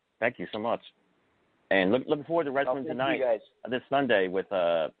 Thank you so much. And looking forward to wrestling tonight, this Sunday with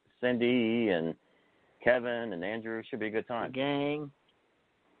Cindy and Kevin and Andrew. Should be a good time. Gang.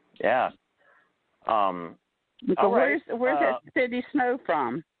 Yeah. Where's that Cindy Snow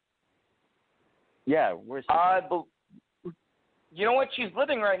from? Yeah, where's she? You know what? She's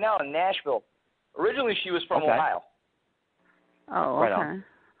living right now in Nashville. Originally, she was from Ohio. Oh, okay. Right on.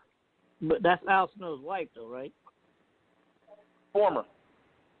 But that's Al Snow's wife, though, right? Former.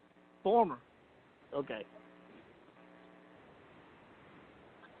 Okay.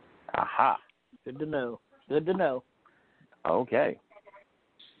 Aha. Good to know. Okay.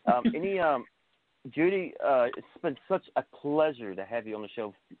 Judy, it's been such a pleasure to have you on the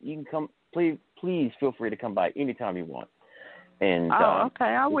show. You can come. Please feel free to come by anytime you want. And okay,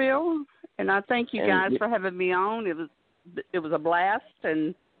 I will. And I thank you guys for having me on. It was a blast,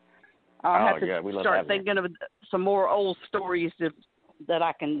 and I'll have to start thinking of some more old stories that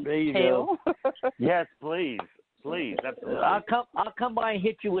I can tell. Yes, please, absolutely. I'll come by and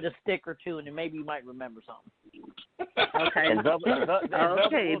hit you with a stick or two, and then maybe you might remember something. Okay. And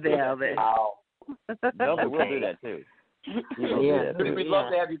okay, Velvet. Velvet will do that too. We'd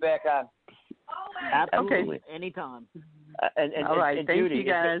love to have you back on. Absolutely. Okay. Anytime. All right. And thank Judy, you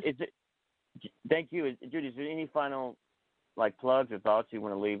guys. Thank you. Judy, is there any final plugs or thoughts you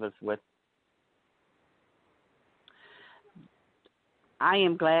want to leave us with? I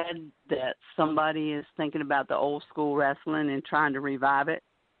am glad that somebody is thinking about the old school wrestling and trying to revive it.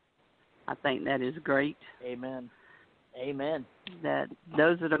 I think that is great. Amen. That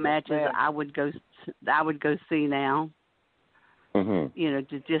those are the matches I would go see now. Mm-hmm.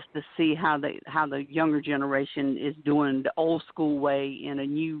 To see how the younger generation is doing the old school way in a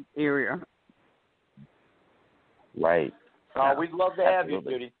new area. Right. Oh, we'd love to have you,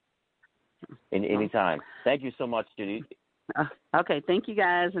 Judy. Anytime. Thank you so much, Judy. Okay, thank you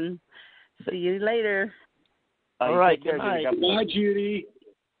guys, and see you later. All right, good night. Bye, Judy.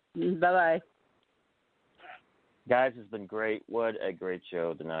 Bye-bye. Guys, it's been great. What a great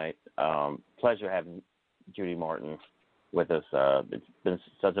show tonight. Pleasure having Judy Martin with us. It's been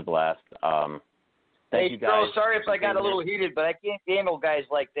such a blast. Thank you guys. Sorry if I got a little heated, but I can't handle guys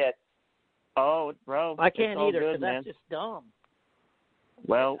like that. Oh, bro. I can't either, because man. that's just dumb.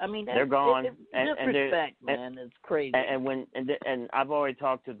 Well, I mean, they're gone. Disrespect, man. It's crazy. And I've already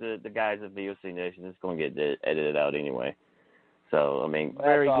talked to the guys at VOC Nation. It's going to get edited out anyway. So, I mean,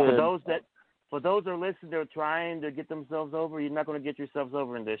 very good. For those that are listening, they're trying to get themselves over. You're not going to get yourselves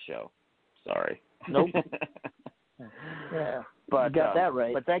over in this show. Sorry. Nope. Yeah. But, you got that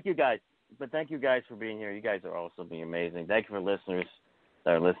right. But thank you guys. For being here. You guys are also being amazing. Thank you for listeners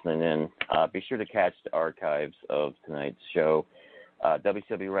that are listening in. Be sure to catch the archives of tonight's show.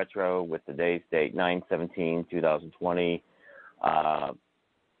 WCW Retro with today's date, 9/17/2020.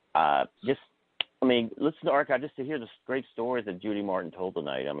 Listen to archive just to hear the great stories that Judy Martin told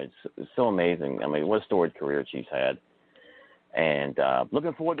tonight. I mean, it's so amazing. I mean, what a storied career she's had. And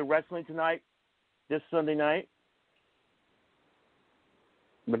looking forward to wrestling tonight, this Sunday night.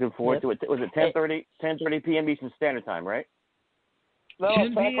 Looking forward to it. Was it 10:30 p.m. Eastern Standard Time, right? No,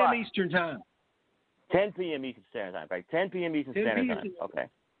 10 p.m. Eastern Time. 10 p.m. Eastern Standard Time, right? 10 p.m. Eastern Standard Time. Okay.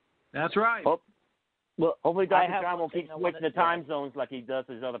 That's right. Well, hopefully Dr. John won't keep switching the time zones like he does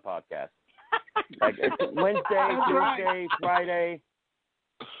his other podcasts. Like it's Wednesday, Tuesday, Friday.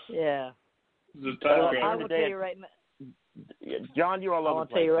 Yeah. I will tell you right now. John, you're all over the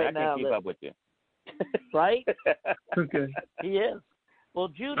place. I can't keep up with you. Right? Okay. He is. Well,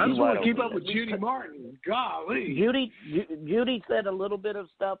 Judy. I just want to keep up with Judy Martin. Golly. Judy said a little bit of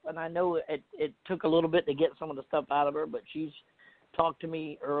stuff, and I know it took a little bit to get some of the stuff out of her, but she's talked to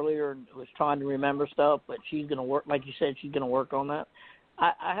me earlier and was trying to remember stuff, but she's going to work, like you said, she's going to work on that.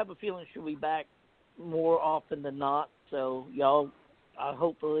 I have a feeling she'll be back more often than not, so y'all, I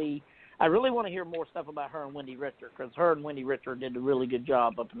really want to hear more stuff about her and Wendy Richter, because her and Wendy Richter did a really good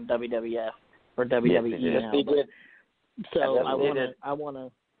job up in WWF or WWE. Yes, they did. So I want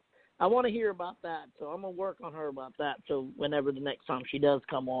to hear about that. So I'm gonna work on her about that. So whenever the next time she does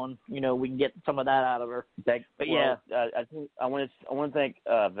come on, we can get some of that out of her. I want to thank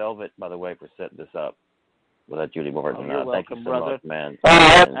Velvet, by the way, for setting this up with that Judy Martin. You're welcome, thank you so brother. much, man.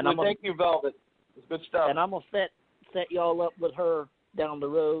 Thank you, Velvet. It's good stuff. And I'm gonna set y'all up with her down the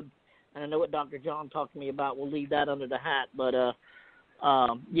road. And I know what Dr. John talked to me about. We'll leave that under the hat, but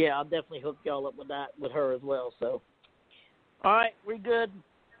I'll definitely hook y'all up with her as well. So. All right, we're good.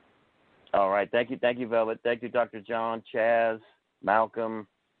 All right, thank you, Velvet. Thank you, Dr. John, Chaz, Malcolm,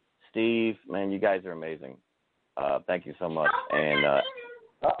 Steve. Man, you guys are amazing. Thank you so much. And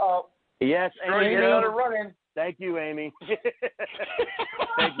yes, Amy. Get another run in. Thank you, Amy.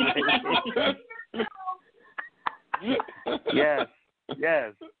 Thank you, Amy. Yes.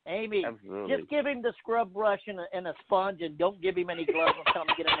 Amy, absolutely. Just give him the scrub brush and a sponge, and don't give him any gloves and tell him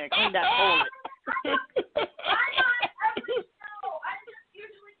to get in there. Clean that toilet.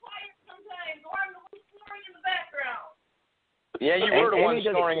 Yeah, you were the one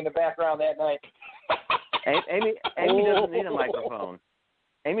snoring in the background that night. Amy doesn't need a microphone.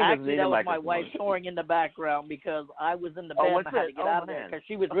 Amy doesn't need a microphone. That was my wife snoring in the background because I was in the bed and I had to get out of there because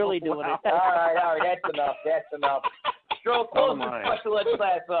she was really doing it. All right, that's enough. Stroll, close the lead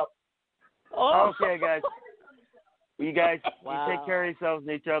class up. Okay, guys. You guys, you take care of yourselves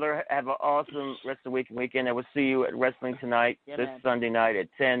and each other. Have an awesome rest of the week and weekend. And we'll see you at Wrestling Tonight this Sunday night at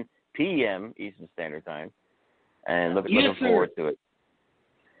 10 p.m. Eastern Standard Time. And looking forward to it.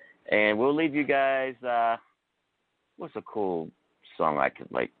 And we'll leave you guys. What's a cool song I could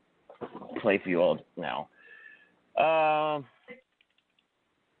play for you all now?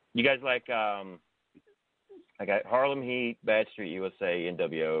 You guys I got Harlem Heat, Bad Street USA,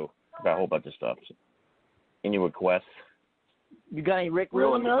 NWO. Got a whole bunch of stuff. Any requests? You got any Rick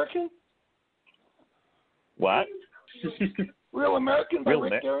Real American? What? Real American by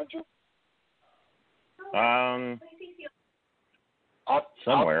Rick Derringer?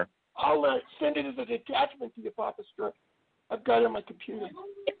 Somewhere. I'll send it as an attachment to your Papa Strut. I've got it on my computer.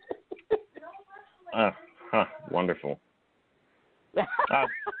 Wonderful. Of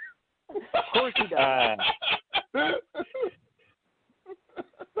course he does.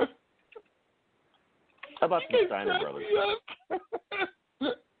 How about some Steiner Brothers?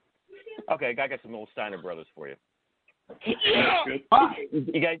 Okay, I got some old Steiner Brothers for you. Yeah. Bye.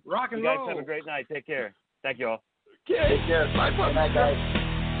 You guys, rock and roll. roll. Have a great night. Take care. Thank you all. Okay. Take care. Bye, Good night, guys.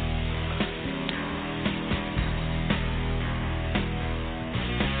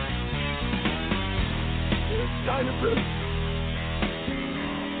 Steiner Brothers.